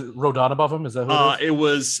Rodon above him? Is that who it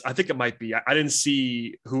was? I think it might be. I didn't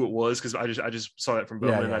see who it was because I just saw that from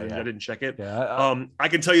Bowman. I didn't check it. I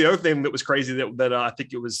can tell you the other thing that was crazy that I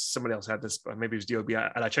think it was somebody else had this, but maybe it was DOB.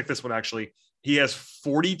 And I checked this one actually. He has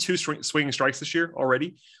 42 swinging strikes this year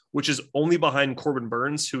already, which is only behind Corbin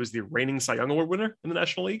Burns, who is the reigning Cy Young Award winner in the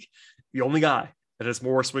National League. The only guy that has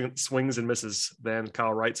more swings and misses than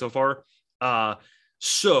Kyle Wright so far.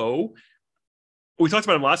 So we talked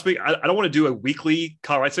about him last week. I don't want to do a weekly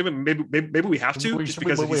Kyle Wright segment. Maybe we have to because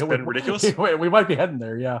he's been ridiculous. We might be heading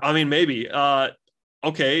there. Yeah. I mean, maybe.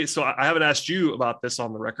 Okay. So I haven't asked you about this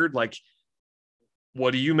on the record. Like,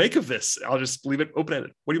 what do you make of this? I'll just leave it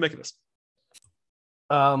open-ended. What do you make of this?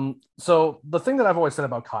 So the thing that I've always said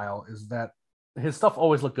about Kyle is that his stuff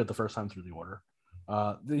always looked good the first time through the order.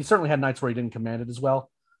 He certainly had nights where he didn't command it as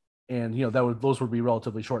well. And, those would be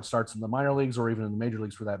relatively short starts in the minor leagues or even in the major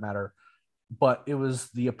leagues for that matter. But it was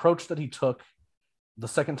the approach that he took the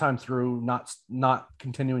second time through, not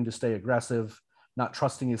continuing to stay aggressive, not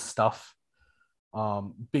trusting his stuff,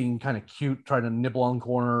 being kind of cute, trying to nibble on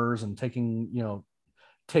corners and taking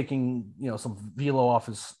some velo off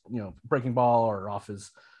his, breaking ball or off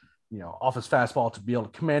his fastball to be able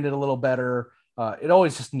to command it a little better. It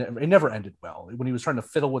always just it never ended well. When he was trying to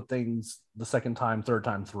fiddle with things the second time, third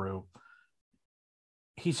time through,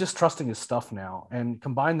 he's just trusting his stuff now. And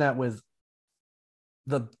combine that with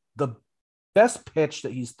the best pitch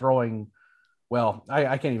that he's throwing. Well,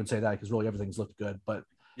 I can't even say that because really everything's looked good, but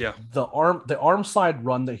yeah, the arm side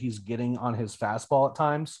run that he's getting on his fastball at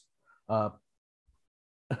times,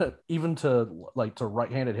 even to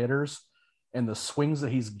right-handed hitters, and the swings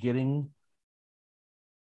that he's getting,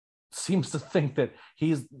 seems to think that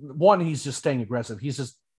he's just staying aggressive. He's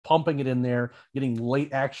just pumping it in there, getting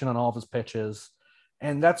late action on all of his pitches.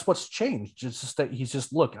 And that's what's changed. It's just that he's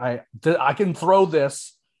just, look, I can throw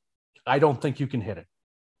this. I don't think you can hit it.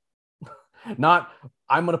 Not,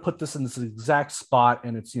 I'm going to put this in this exact spot.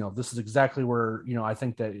 And it's, this is exactly where, I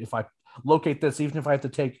think that if I locate this, even if I have to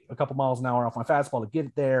take a couple miles an hour off my fastball to get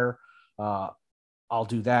it there, I'll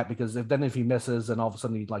do that, because if he misses and all of a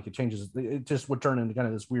sudden it changes, it just would turn into kind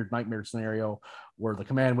of this weird nightmare scenario where the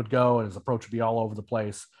command would go and his approach would be all over the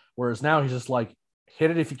place. Whereas now he's just like, hit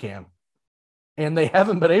it if you can. And they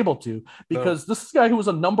haven't been able to, because this is a guy who was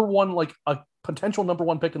a potential number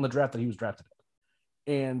one pick in the draft that he was drafted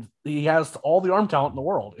in. And he has all the arm talent in the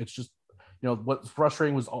world. It's just, what's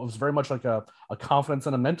frustrating was very much like a confidence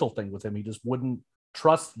and a mental thing with him. He just wouldn't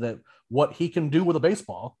trust that what he can do with a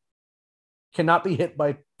baseball cannot be hit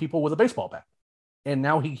by people with a baseball bat. And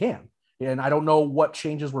now he can. And I don't know what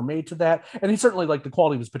changes were made to that. And he certainly, the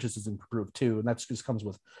quality of his pitches has improved too. And that just comes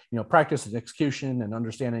with, practice and execution and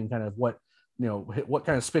understanding kind of what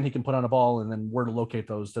kind of spin he can put on a ball and then where to locate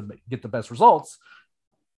those to get the best results.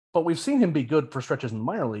 But we've seen him be good for stretches in the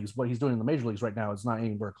minor leagues. What he's doing in the major leagues right now is not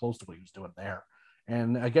anywhere close to what he was doing there.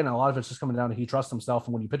 And again, a lot of it's just coming down to he trusts himself.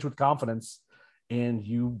 And when you pitch with confidence and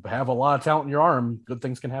you have a lot of talent in your arm, good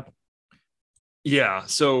things can happen. Yeah.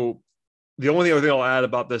 So the only other thing I'll add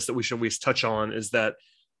about this that we should at least touch on is that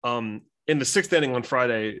in the sixth inning on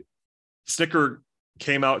Friday, Snitker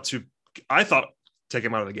came out to, I thought, take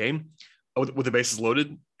him out of the game with the bases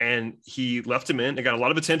loaded, and he left him in. It got a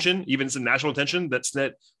lot of attention, even some national attention, that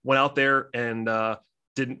Snit went out there and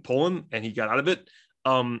didn't pull him, and he got out of it.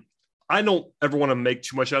 I don't ever want to make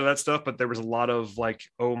too much out of that stuff, but there was a lot of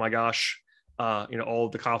oh my gosh, all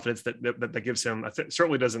the confidence that gives him.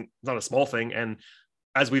 Certainly doesn't, it's not a small thing. And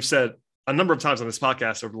as we've said a number of times on this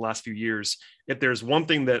podcast over the last few years, if there's one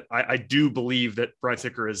thing that I do believe that Brian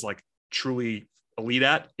Snitker is truly elite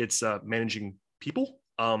at, it's managing people.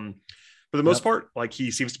 For the most part, he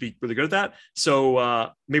seems to be really good at that.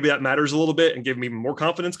 So maybe that matters a little bit and gave him even more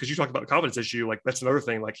confidence, because you talked about the confidence issue. That's another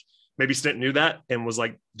thing. Maybe Snit knew that and was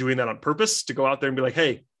doing that on purpose to go out there and be like,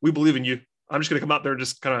 hey, we believe in you. I'm just going to come out there and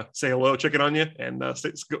just kind of say hello, check in on you, and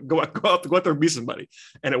go out there and be somebody.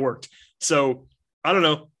 And it worked. So I don't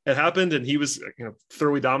know. It happened, and he was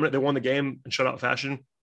thoroughly dominant. They won the game in shutout fashion.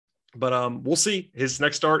 But we'll see. His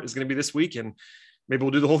next start is going to be this week, and maybe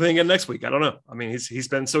we'll do the whole thing again next week. I don't know. I mean, he's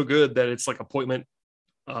been so good that it's appointment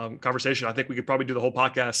conversation. I think we could probably do the whole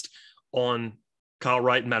podcast on Kyle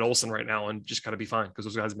Wright and Matt Olson right now and just kind of be fine, because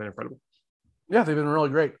those guys have been incredible. Yeah, they've been really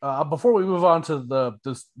great. Before we move on to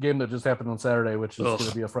this game that just happened on Saturday, which is going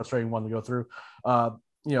to be a frustrating one to go through,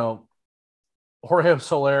 Jorge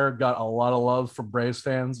Soler got a lot of love from Braves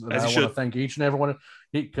fans, and I want to thank each and every one,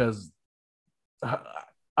 because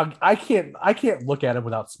I can't look at him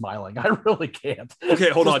without smiling. I really can't. Okay,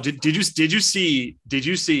 hold on. Did you see?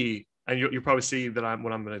 And you'll probably see that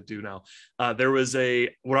what I'm going to do now. There was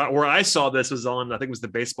where I saw this was on, I think it was the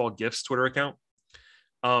Baseball Gifts Twitter account.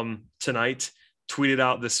 Tonight tweeted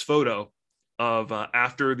out this photo of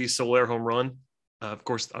after the Soler home run. Of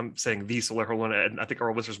course, I'm saying the Soler home run, and I think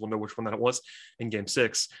our listeners will know which one that it was in Game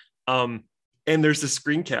 6. And there's this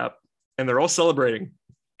screen cap, and they're all celebrating,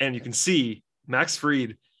 and you can see Max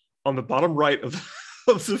Fried on the bottom right of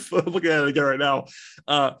the photo. Looking at it again right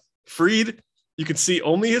now. Fried, you can see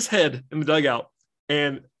only his head in the dugout.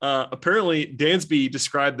 And apparently Dansby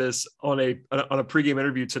described this on a pregame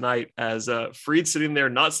interview tonight as Fried sitting there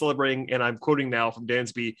not celebrating, and I'm quoting now from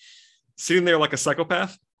Dansby, sitting there like a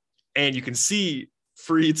psychopath. And you can see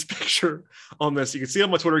Fried's picture on this. You can see it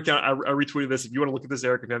on my Twitter account. I retweeted this. If you want to look at this,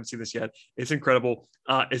 Eric, if you haven't seen this yet, it's incredible.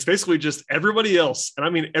 It's basically just everybody else, and I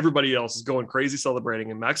mean everybody else, is going crazy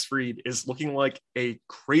celebrating, and Max Fried is looking like a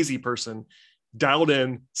crazy person, dialed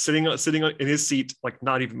in, sitting in his seat,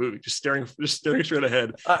 not even moving, just staring straight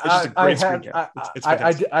ahead. It's just a great screen cap. It's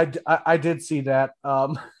I did see that.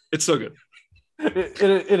 It's so good.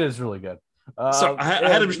 It is really good. So I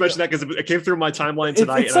had to just mention that because it came through my timeline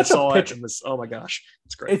tonight, and I saw it. And oh my gosh,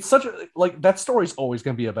 it's great. It's such a that story's always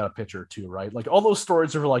going to be about a pitcher too, right? All those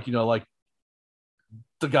stories are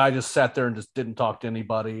the guy just sat there and just didn't talk to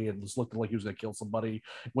anybody and just looked like he was going to kill somebody.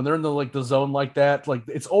 When they're in the zone like that, like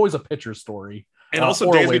it's always a pitcher story. And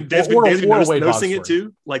also Dansby noticing it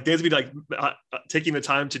too. Like Dansby taking the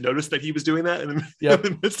time to notice that he was doing that in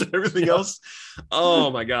the midst of everything else. Oh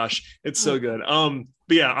my gosh, it's so good.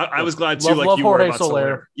 But yeah, I was glad too. Like you were about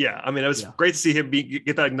Soler. Yeah, I mean, it was great to see him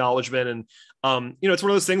get that acknowledgement. And it's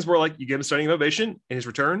one of those things where like you give him a standing ovation in his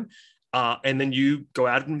return, and then you go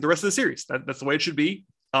at him the rest of the series. That's the way it should be.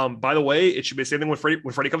 By the way, it should be the same thing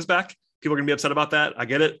when Freddie comes back. People are gonna be upset about that. I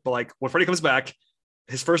get it, but like when Freddie comes back,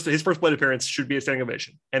 his first plate appearance should be a standing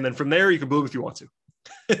ovation, and then from there you can boo him if you want to.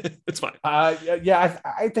 It's fine. I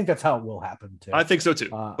think that's how it will happen too. I think so too,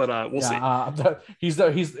 but we'll see. He's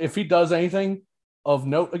if he does anything of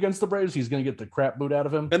note against the Braves, he's going to get the crap boot out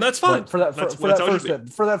of him, and that's fine. But for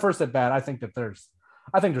that first at bat, I think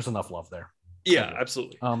there's enough love there. Yeah,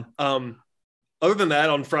 absolutely. Other than that,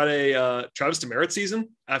 on Friday, Travis Demeritt's season,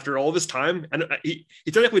 after all this time, and he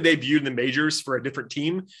technically debuted in the majors for a different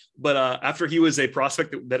team, but after he was a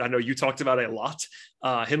prospect that I know you talked about a lot,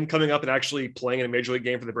 him coming up and actually playing in a major league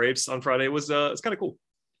game for the Braves on Friday was it's kind of cool.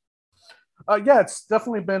 It's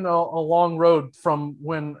definitely been a long road from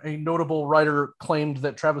when a notable writer claimed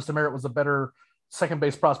that Travis Demeritt was a better second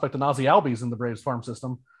base prospect than Ozzie Albies in the Braves farm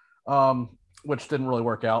system, which didn't really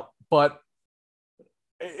work out, but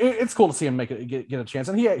it's cool to see him get a chance,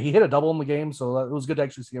 and he hit a double in the game, so it was good to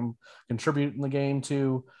actually see him contribute in the game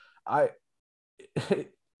too. I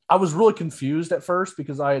was really confused at first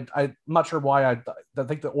because I'm not sure why. I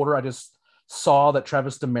think the order I just saw that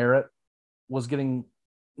Travis Demeritt was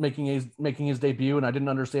making his debut, and I didn't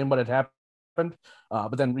understand what had happened.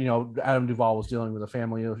 But then Adam Duvall was dealing with a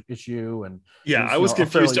family issue, and I was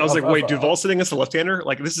confused. I was like, wait, Duvall's sitting as a left-hander?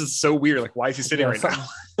 Like, this is so weird. Like, why is he sitting right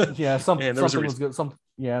now? Something was good.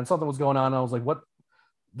 Something was going on. I was like, what?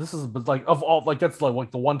 This is like of all that's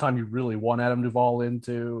like the one time you really want Adam Duvall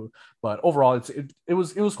into. But overall, it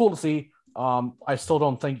was cool to see. I still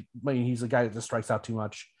don't think. I mean, he's a guy that just strikes out too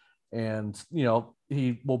much, and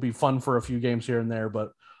he will be fun for a few games here and there,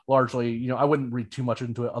 but largely, I wouldn't read too much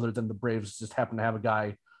into it other than the Braves just happen to have a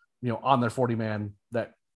guy, on their 40-man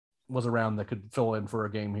that was around that could fill in for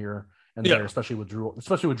a game here and there, especially with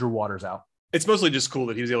Drew Waters out. It's mostly just cool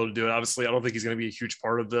that he was able to do it. Obviously, I don't think he's going to be a huge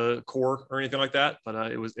part of the core or anything like that, but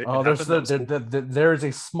there's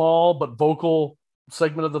a small but vocal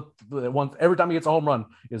segment of the one every time he gets a home run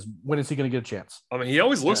is when is he going to get a chance? I mean, he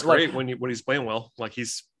always looks great when he's playing well. Like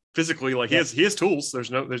he's physically, like he has tools.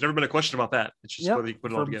 There's never been a question about that. It's just whether he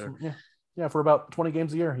put it all together. For about 20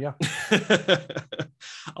 games a year. Yeah.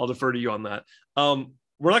 I'll defer to you on that.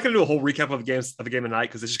 We're not going to do a whole recap of the game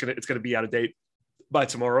tonight because it's going to be out of date by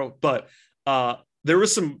tomorrow. But there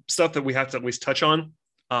was some stuff that we have to at least touch on.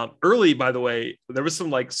 Early, by the way, there was some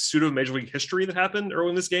like pseudo major league history that happened early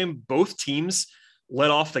in this game. Both teams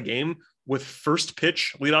led off the game with first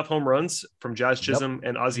pitch leadoff home runs from Jazz Chisholm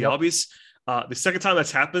and Ozzie Albies. The second time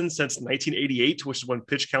that's happened since 1988, which is when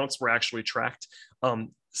pitch counts were actually tracked.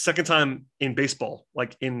 Second time in baseball,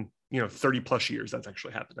 like in 30 plus years, that's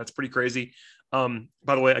actually happened. That's pretty crazy. By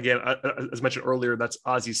the way, again, as mentioned earlier, that's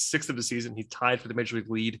Ozzie's 6th of the season. He tied for the major league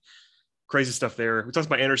lead. Crazy stuff there. We talked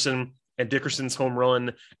about Anderson and Dickerson's home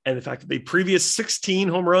run, and the fact that the previous 16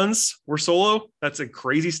 home runs were solo. That's a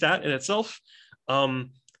crazy stat in itself.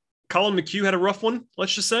 Colin McHugh had a rough one,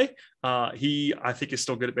 let's just say. He, I think, is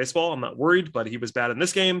still good at baseball. I'm not worried, but he was bad in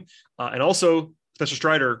this game. And also, Spencer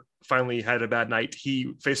Strider finally had a bad night.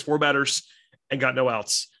 He faced 4 batters and got no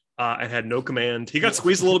outs and had no command. He got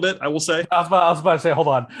squeezed a little bit, I will say. I was about to say, hold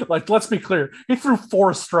on. Like, let's be clear. He threw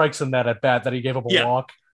 4 strikes in that at bat that he gave up a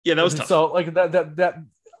walk. Yeah, that was tough. So, like that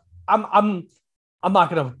I'm not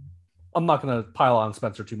gonna pile on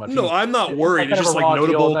Spencer too much. No, I'm not worried. It's just like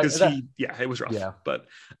notable because it was rough. Yeah. But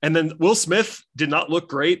and then Will Smith did not look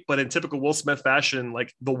great, but in typical Will Smith fashion,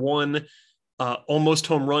 like the one almost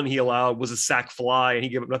home run he allowed was a sac fly, and he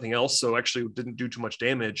gave up nothing else. So actually didn't do too much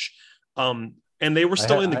damage. And they were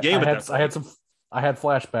still in the game. I had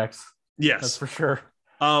flashbacks. Yes, that's for sure.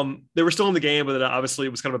 They were still in the game, but obviously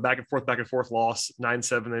it was kind of a back and forth loss,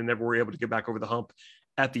 9-7. They never were able to get back over the hump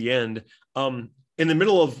at the end. In the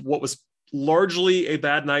middle of what was largely a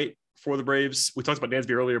bad night for the Braves, we talked about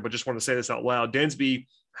Dansby earlier, but just want to say this out loud. Dansby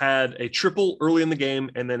had a triple early in the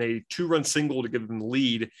game and then a 2-run single to give them the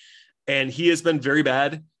lead. And he has been very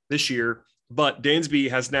bad this year, but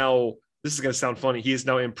Dansby has now, this is going to sound funny, he has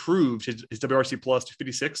now improved his WRC plus to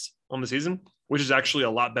 56 on the season, which is actually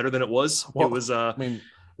a lot better than it was. Well, it was, all he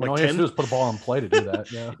has to do is put a ball in play to do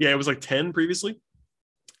that. Yeah. Yeah, it was like 10 previously.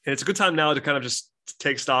 And it's a good time now to kind of just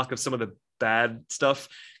take stock of some of the bad stuff.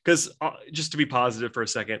 Because just to be positive for a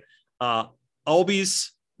second, Albies,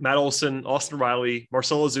 Matt Olson, Austin Riley,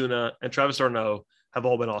 Marcelo Zuna, and Travis Darno have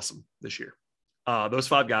all been awesome this year. Those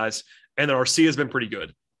 5 guys. And then Arcia has been pretty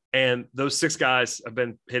good. And those 6 guys have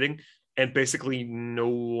been hitting, and basically no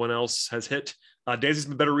one else has hit. Dansby's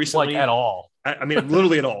been better recently. Like at all. I mean,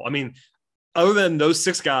 literally at all. I mean, other than those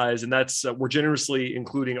 6 guys, and that's we're generously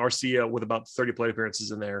including Arcia with about 30 plate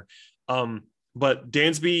appearances in there. But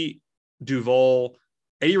Dansby, Duvall,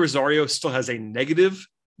 Eddie Rosario still has a negative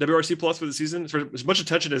WRC plus for the season. For as much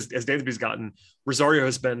attention as Dansby's gotten, Rosario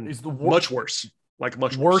has been much worse. Like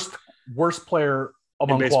much worst player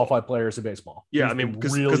among qualified players in baseball. Yeah, I mean,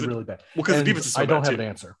 really bad. Well, because the defense is so I don't have too. an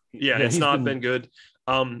answer. Yeah, it's not been good.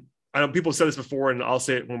 I know people have said this before, and I'll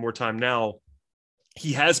say it one more time now.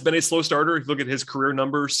 He has been a slow starter. If you look at his career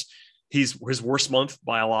numbers, his worst month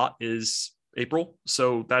by a lot is April.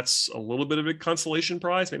 So that's a little bit of a consolation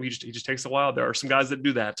prize. Maybe he just takes a while. There are some guys that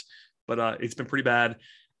do that, but it's been pretty bad.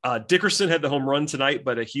 Dickerson had the home run tonight,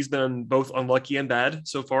 but he's been both unlucky and bad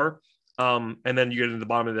so far. And then you get into the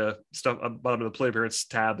bottom of the plate appearance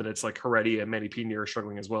tab, and it's like Heredia and Manny Pena are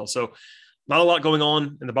struggling as well. So not a lot going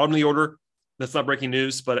on in the bottom of the order. That's not breaking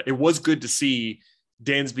news, but it was good to see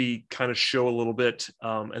Dansby kind of show a little bit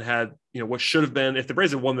and had, what should have been, if the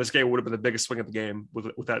Braves had won this game, it would have been the biggest swing of the game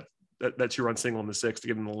with that 2-run single in the 6th to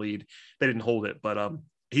get in the lead. They didn't hold it, but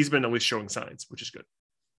he's been at least showing signs, which is good.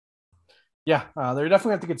 Yeah, they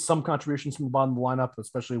definitely have to get some contributions from the bottom of the lineup,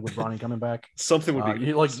 especially with Ronnie coming back. Something would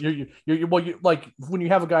be like when you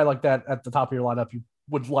have a guy like that at the top of your lineup, you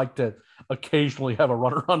would like to occasionally have a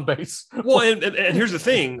runner on base. Well, and here's the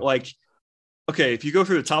thing, like, okay, if you go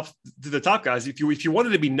through the top guys, if you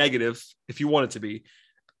wanted to be negative, if you wanted to be,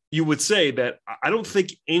 you would say that I don't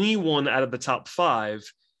think anyone out of the top 5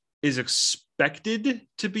 is expected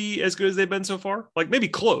to be as good as they've been so far. Like maybe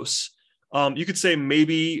close. You could say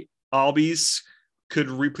maybe Albies could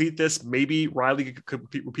repeat this. Maybe Riley could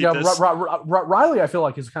repeat this. Riley, I feel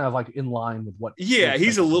like is kind of like in line with what. Yeah,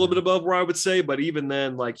 he's a little bit above where I would say, but even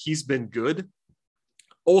then, like he's been good.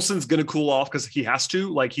 Olsen's going to cool off because he has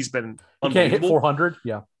to. Like he's been unbelievable. He can't hit 400.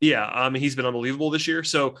 Yeah. Yeah. I mean, he's been unbelievable this year.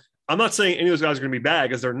 So I'm not saying any of those guys are going to be bad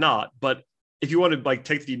because they're not. But if you want to like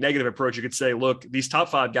take the negative approach, you could say, look, these top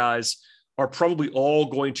 5 guys are probably all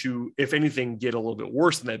going to, if anything, get a little bit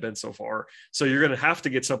worse than they've been so far. So you're going to have to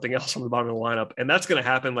get something else on the bottom of the lineup. And that's going to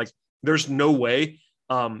happen. Like there's no way,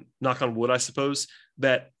 knock on wood, I suppose,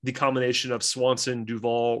 that the combination of Swanson,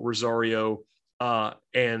 Duvall, Rosario,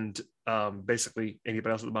 and basically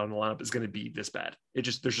anybody else at the bottom of the lineup is going to be this bad.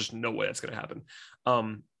 There's just no way that's going to happen.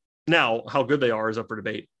 Now how good they are is up for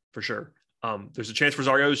debate for sure. There's a chance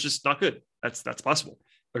Rosario is just not good. That's possible.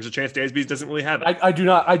 There's a chance Dansby doesn't really have it. I do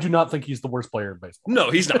not think he's the worst player in baseball.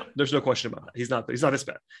 No, he's not. There's no question about that. He's not this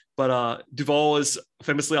bad. But Duvall is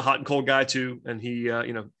famously a hot and cold guy too, and he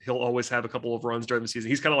he'll always have a couple of runs during the season.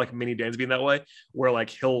 He's kind of like mini Dansby in that way, where like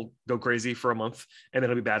he'll go crazy for a month and then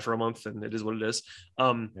it'll be bad for a month, and it is what it is. At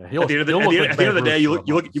the end of the day,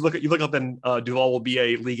 you look up and Duvall will be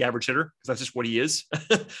a league average hitter because that's just what he is.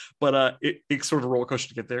 But it's sort of a roller coaster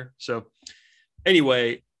to get there. So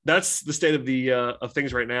anyway. That's the state of the of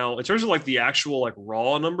things right now. In terms of like the actual like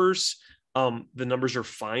raw numbers, the numbers are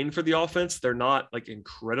fine for the offense. They're not like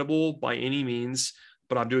incredible by any means,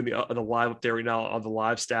 but I'm doing the live up there right now on the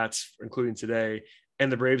live stats, including today.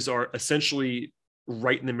 And the Braves are essentially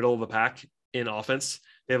right in the middle of the pack in offense.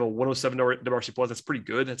 They have a 107 WRC plus. That's pretty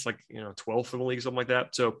good. That's like 12th in the league, something like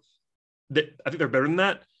that. So I think they're better than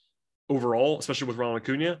that overall, especially with Ronald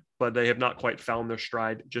Acuna. But they have not quite found their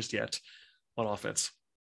stride just yet on offense.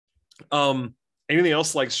 Anything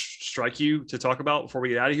else like strike you to talk about before we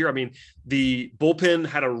get out of here? I mean, the bullpen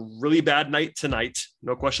had a really bad night tonight.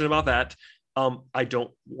 No question about that. I don't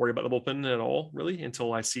worry about the bullpen at all, really,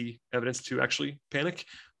 until I see evidence to actually panic.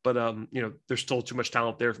 But there's still too much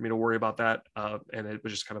talent there for me to worry about that. And it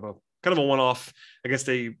was just kind of a one-off against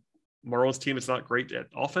a Marlins team. It's not great at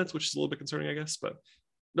offense, which is a little bit concerning, I guess, but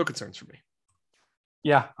no concerns for me.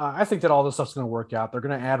 Yeah, I think that all this stuff's going to work out. They're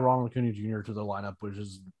going to add Ronald Acuna Jr. to the lineup, which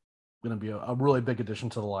is going to be a really big addition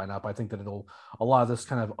to the lineup. I think that a lot of this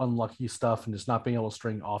kind of unlucky stuff and just not being able to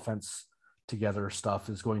string offense together stuff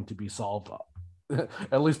is going to be solved,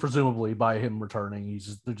 at least presumably, by him returning.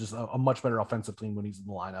 They're just a much better offensive team when he's in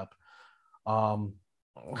the lineup.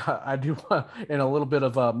 I do, in a little bit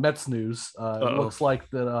of Mets news, it looks like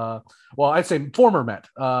that, I'd say former Met,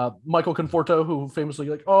 Michael Conforto, who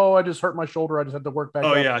famously I just hurt my shoulder. I just had to work back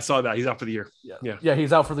up. Yeah, I saw that. He's out for the year. Yeah,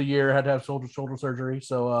 he's out for the year, had to have shoulder surgery.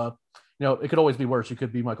 So, it could always be worse. It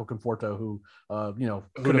could be Michael Conforto, who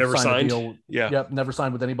never signed. Never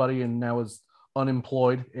signed with anybody and now is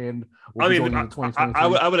unemployed. And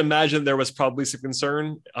I would imagine there was probably some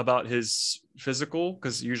concern about his physical,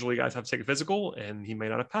 because usually guys have to take a physical, and he may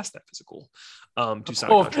not have passed that physical to sign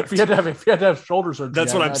a Well, contract. if you had to have shoulder surgery,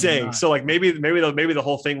 That's what I'm saying. not. So like maybe the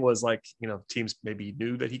whole thing was like, teams maybe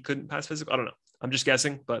knew that he couldn't pass physical. I don't know. I'm just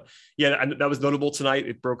guessing, but yeah, that was notable tonight.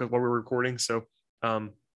 It broke while we were recording. So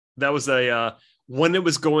that was when it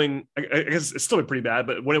was going, I guess it's still pretty bad,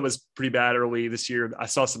 but when it was pretty bad early this year, I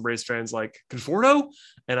saw some Braves fans like Conforto,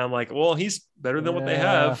 and I'm like, well, he's better than what they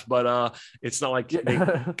have, but it's not like they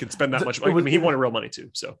could spend that much money. He wanted real money too,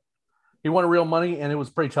 so. He wanted real money, and it was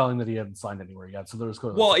pretty telling that he hadn't signed anywhere yet. So there was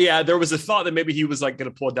there was a thought that maybe he was like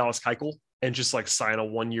going to pull a Dallas Keuchel and just like sign a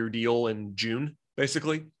 1-year deal in June,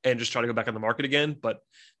 basically, and just try to go back on the market again. But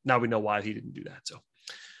now we know why he didn't do that. So,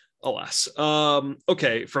 alas.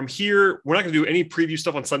 Okay, from here, we're not going to do any preview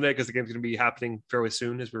stuff on Sunday because the game's going to be happening fairly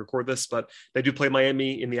soon as we record this. But they do play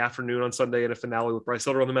Miami in the afternoon on Sunday in a finale with Bryce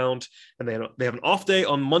Elder on the mound, and they have an off day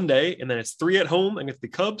on Monday, and then it's 3 at home against the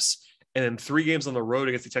Cubs, and then 3 games on the road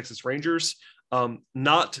against the Texas Rangers.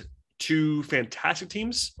 Not 2 fantastic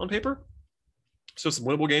teams on paper. So some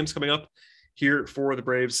winnable games coming up here for the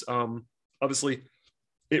Braves. Obviously,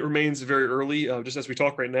 it remains very early. Just as we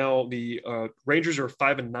talk right now, the Rangers are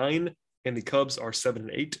 5-9 and the Cubs are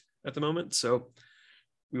 7-8 at the moment. So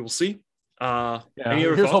we will see. Any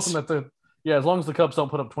other thoughts? Hoping that as long as the Cubs don't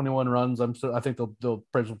put up 21 runs, I think they'll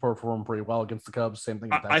Braves will perform pretty well against the Cubs. Same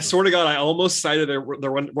thing. I sort of I almost cited their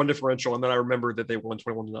run differential, and then I remembered that they won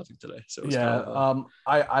 21-0 today. So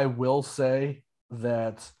I will say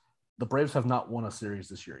that the Braves have not won a series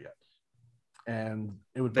this year yet, and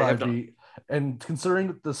it would probably be. And considering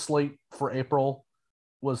that the slate for April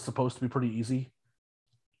was supposed to be pretty easy,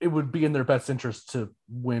 it would be in their best interest to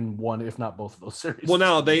win one, if not both of those series. Well,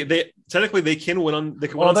 now they technically they can win on. They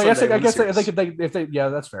can win on Sunday. I guess they could. If they,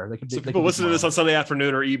 that's fair. They could. So people listen to this on Sunday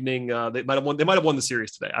afternoon or evening. They might have won. They might have won the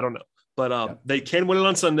series today. I don't know, but they can win it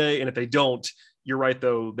on Sunday. And if they don't, you're right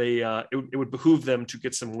though. It would behoove them to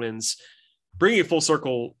get some wins. Bringing it full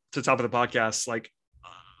circle to the top of the podcast, like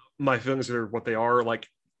my feelings are what they are. Like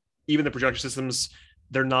even the projection systems,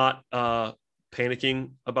 they're not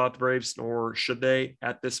panicking about the Braves, nor should they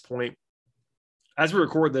at this point. As we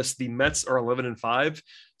record this, the Mets are 11-5,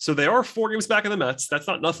 so they are 4 games back in the Mets. That's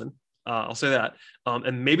not nothing. I'll say that.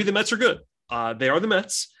 And maybe the Mets are good. They are the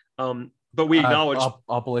Mets. But we acknowledge.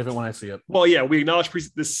 I'll believe it when I see it. Well, yeah, we acknowledge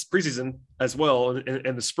this preseason as well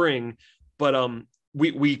in the spring. But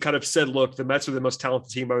we kind of said, look, the Mets are the most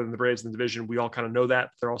talented team other than the Braves in the division. We all kind of know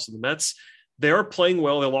that. They're also the Mets. They are playing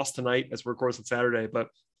well. They lost tonight as we record on Saturday, but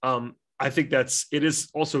I think it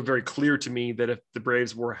is also very clear to me that if the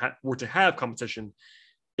Braves were to have competition,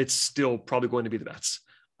 it's still probably going to be the Mets.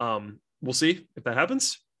 We'll see if that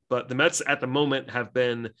happens, but the Mets at the moment have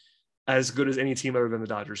been as good as any team other than the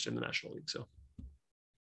Dodgers in the National League. So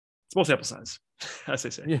small sample size, as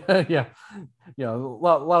they say. Yeah. A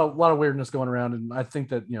lot of weirdness going around, and I think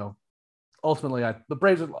that ultimately, the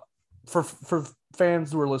Braves for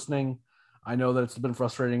fans who are listening. I know that it's been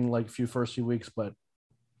frustrating, like first few weeks, but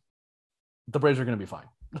the Braves are going to be fine.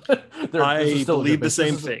 I believe the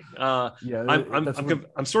same thing.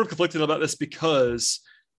 I'm sort of conflicted about this because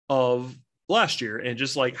of last year and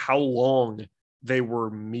just like how long they were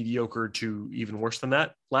mediocre to even worse than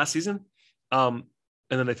that last season. And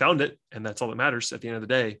then they found it, and that's all that matters at the end of the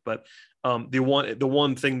day. But the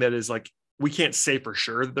one thing that is like, we can't say for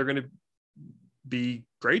sure that they're going to be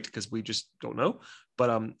great because we just don't know.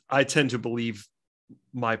 But I tend to believe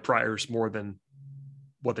my priors more than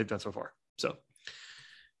what they've done so far. So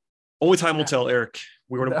only time will tell, Eric.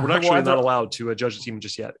 We're actually not allowed to judge the team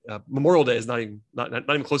just yet. Memorial Day is not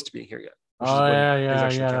even close to being here yet. Oh yeah.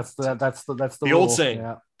 That's the old saying.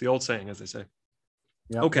 Yeah. The old saying, as they say.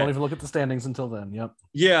 Yeah. Okay. Don't even look at the standings until then. Yep.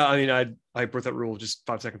 Yeah. I mean, I broke that rule just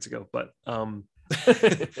 5 seconds ago, but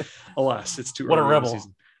alas, it's too early. What a rebel.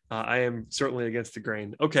 Season. I am certainly against the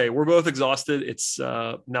grain. Okay, we're both exhausted. It's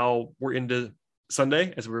now we're into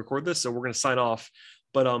Sunday as we record this, so we're going to sign off.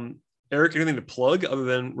 But Eric, anything to plug other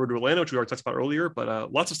than Road to Atlanta, which we already talked about earlier?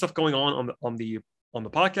 But lots of stuff going on the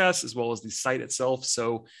podcast as well as the site itself.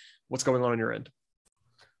 So, what's going on your end?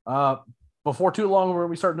 Before too long, we're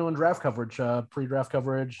going to start doing draft coverage, pre-draft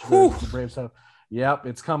coverage. The Braves have, yep,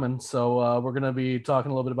 it's coming. So we're going to be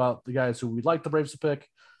talking a little bit about the guys who we'd like the Braves to pick.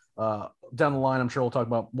 Down the line, I'm sure we'll talk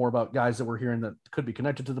about more about guys that we're hearing that could be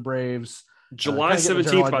connected to the Braves. July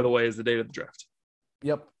 17th, by the way, is the date of the draft.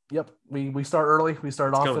 Yep. We start early. We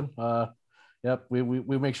start often. Yep.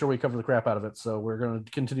 We make sure we cover the crap out of it. So we're going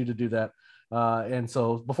to continue to do that. And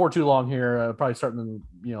so before too long here, probably starting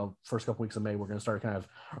in first couple weeks of May, we're going to start kind of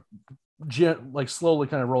slowly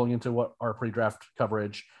kind of rolling into what our pre-draft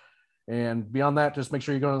coverage. And beyond that, just make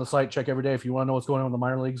sure you go to the site, check every day. If you want to know what's going on in the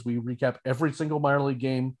minor leagues, we recap every single minor league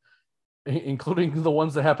game, including the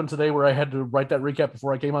ones that happened today where I had to write that recap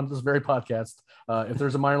before I came on this very podcast. If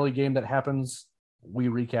there's a minor league game that happens, we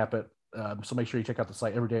recap it. So make sure you check out the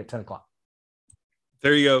site every day at 10 o'clock.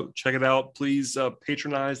 There you go. Check it out. Please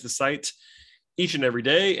patronize the site each and every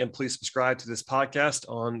day. And please subscribe to this podcast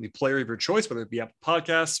on the player of your choice, whether it be Apple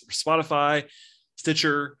Podcasts or Spotify,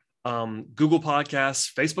 Stitcher, Google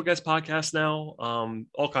Podcasts, Facebook has podcasts now,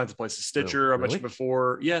 all kinds of places. Stitcher, I mentioned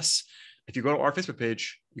before. Yes. If you go to our Facebook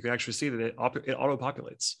page, you can actually see that it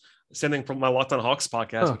auto-populates. Same thing from my Locked On Hawks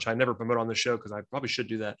podcast, which I never promote on the show because I probably should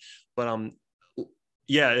do that. But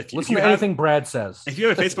yeah, if you have anything Brad says, if you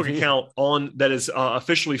have a Facebook account on that is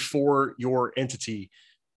officially for your entity,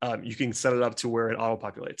 you can set it up to where it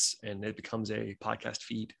auto-populates and it becomes a podcast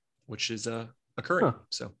feed, which is occurring.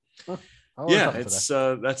 So. Yeah, it's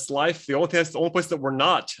that's life. The only place that we're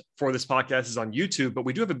not for this podcast is on YouTube, but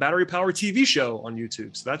we do have a Battery Power TV show on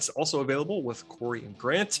YouTube. So that's also available with Corey and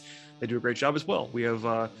Grant. They do a great job as well. We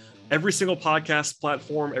have every single podcast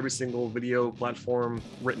platform, every single video platform,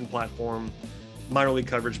 written platform, minor league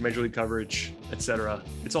coverage, major league coverage, etc.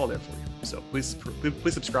 It's all there for you. So please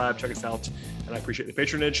subscribe, check us out, and I appreciate the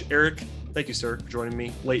patronage. Eric, thank you, sir, for joining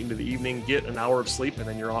me late into the evening. Get an hour of sleep, and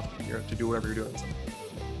then you're off to do whatever you're doing. So.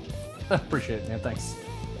 Appreciate it, man. Thanks.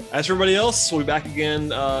 As for everybody else, we'll be back again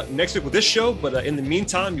next week with this show. But in the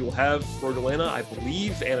meantime, you will have Road Atlanta, I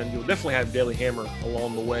believe, and you'll definitely have Daily Hammer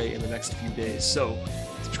along the way in the next few days. So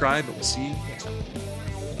subscribe, and we'll see you next time.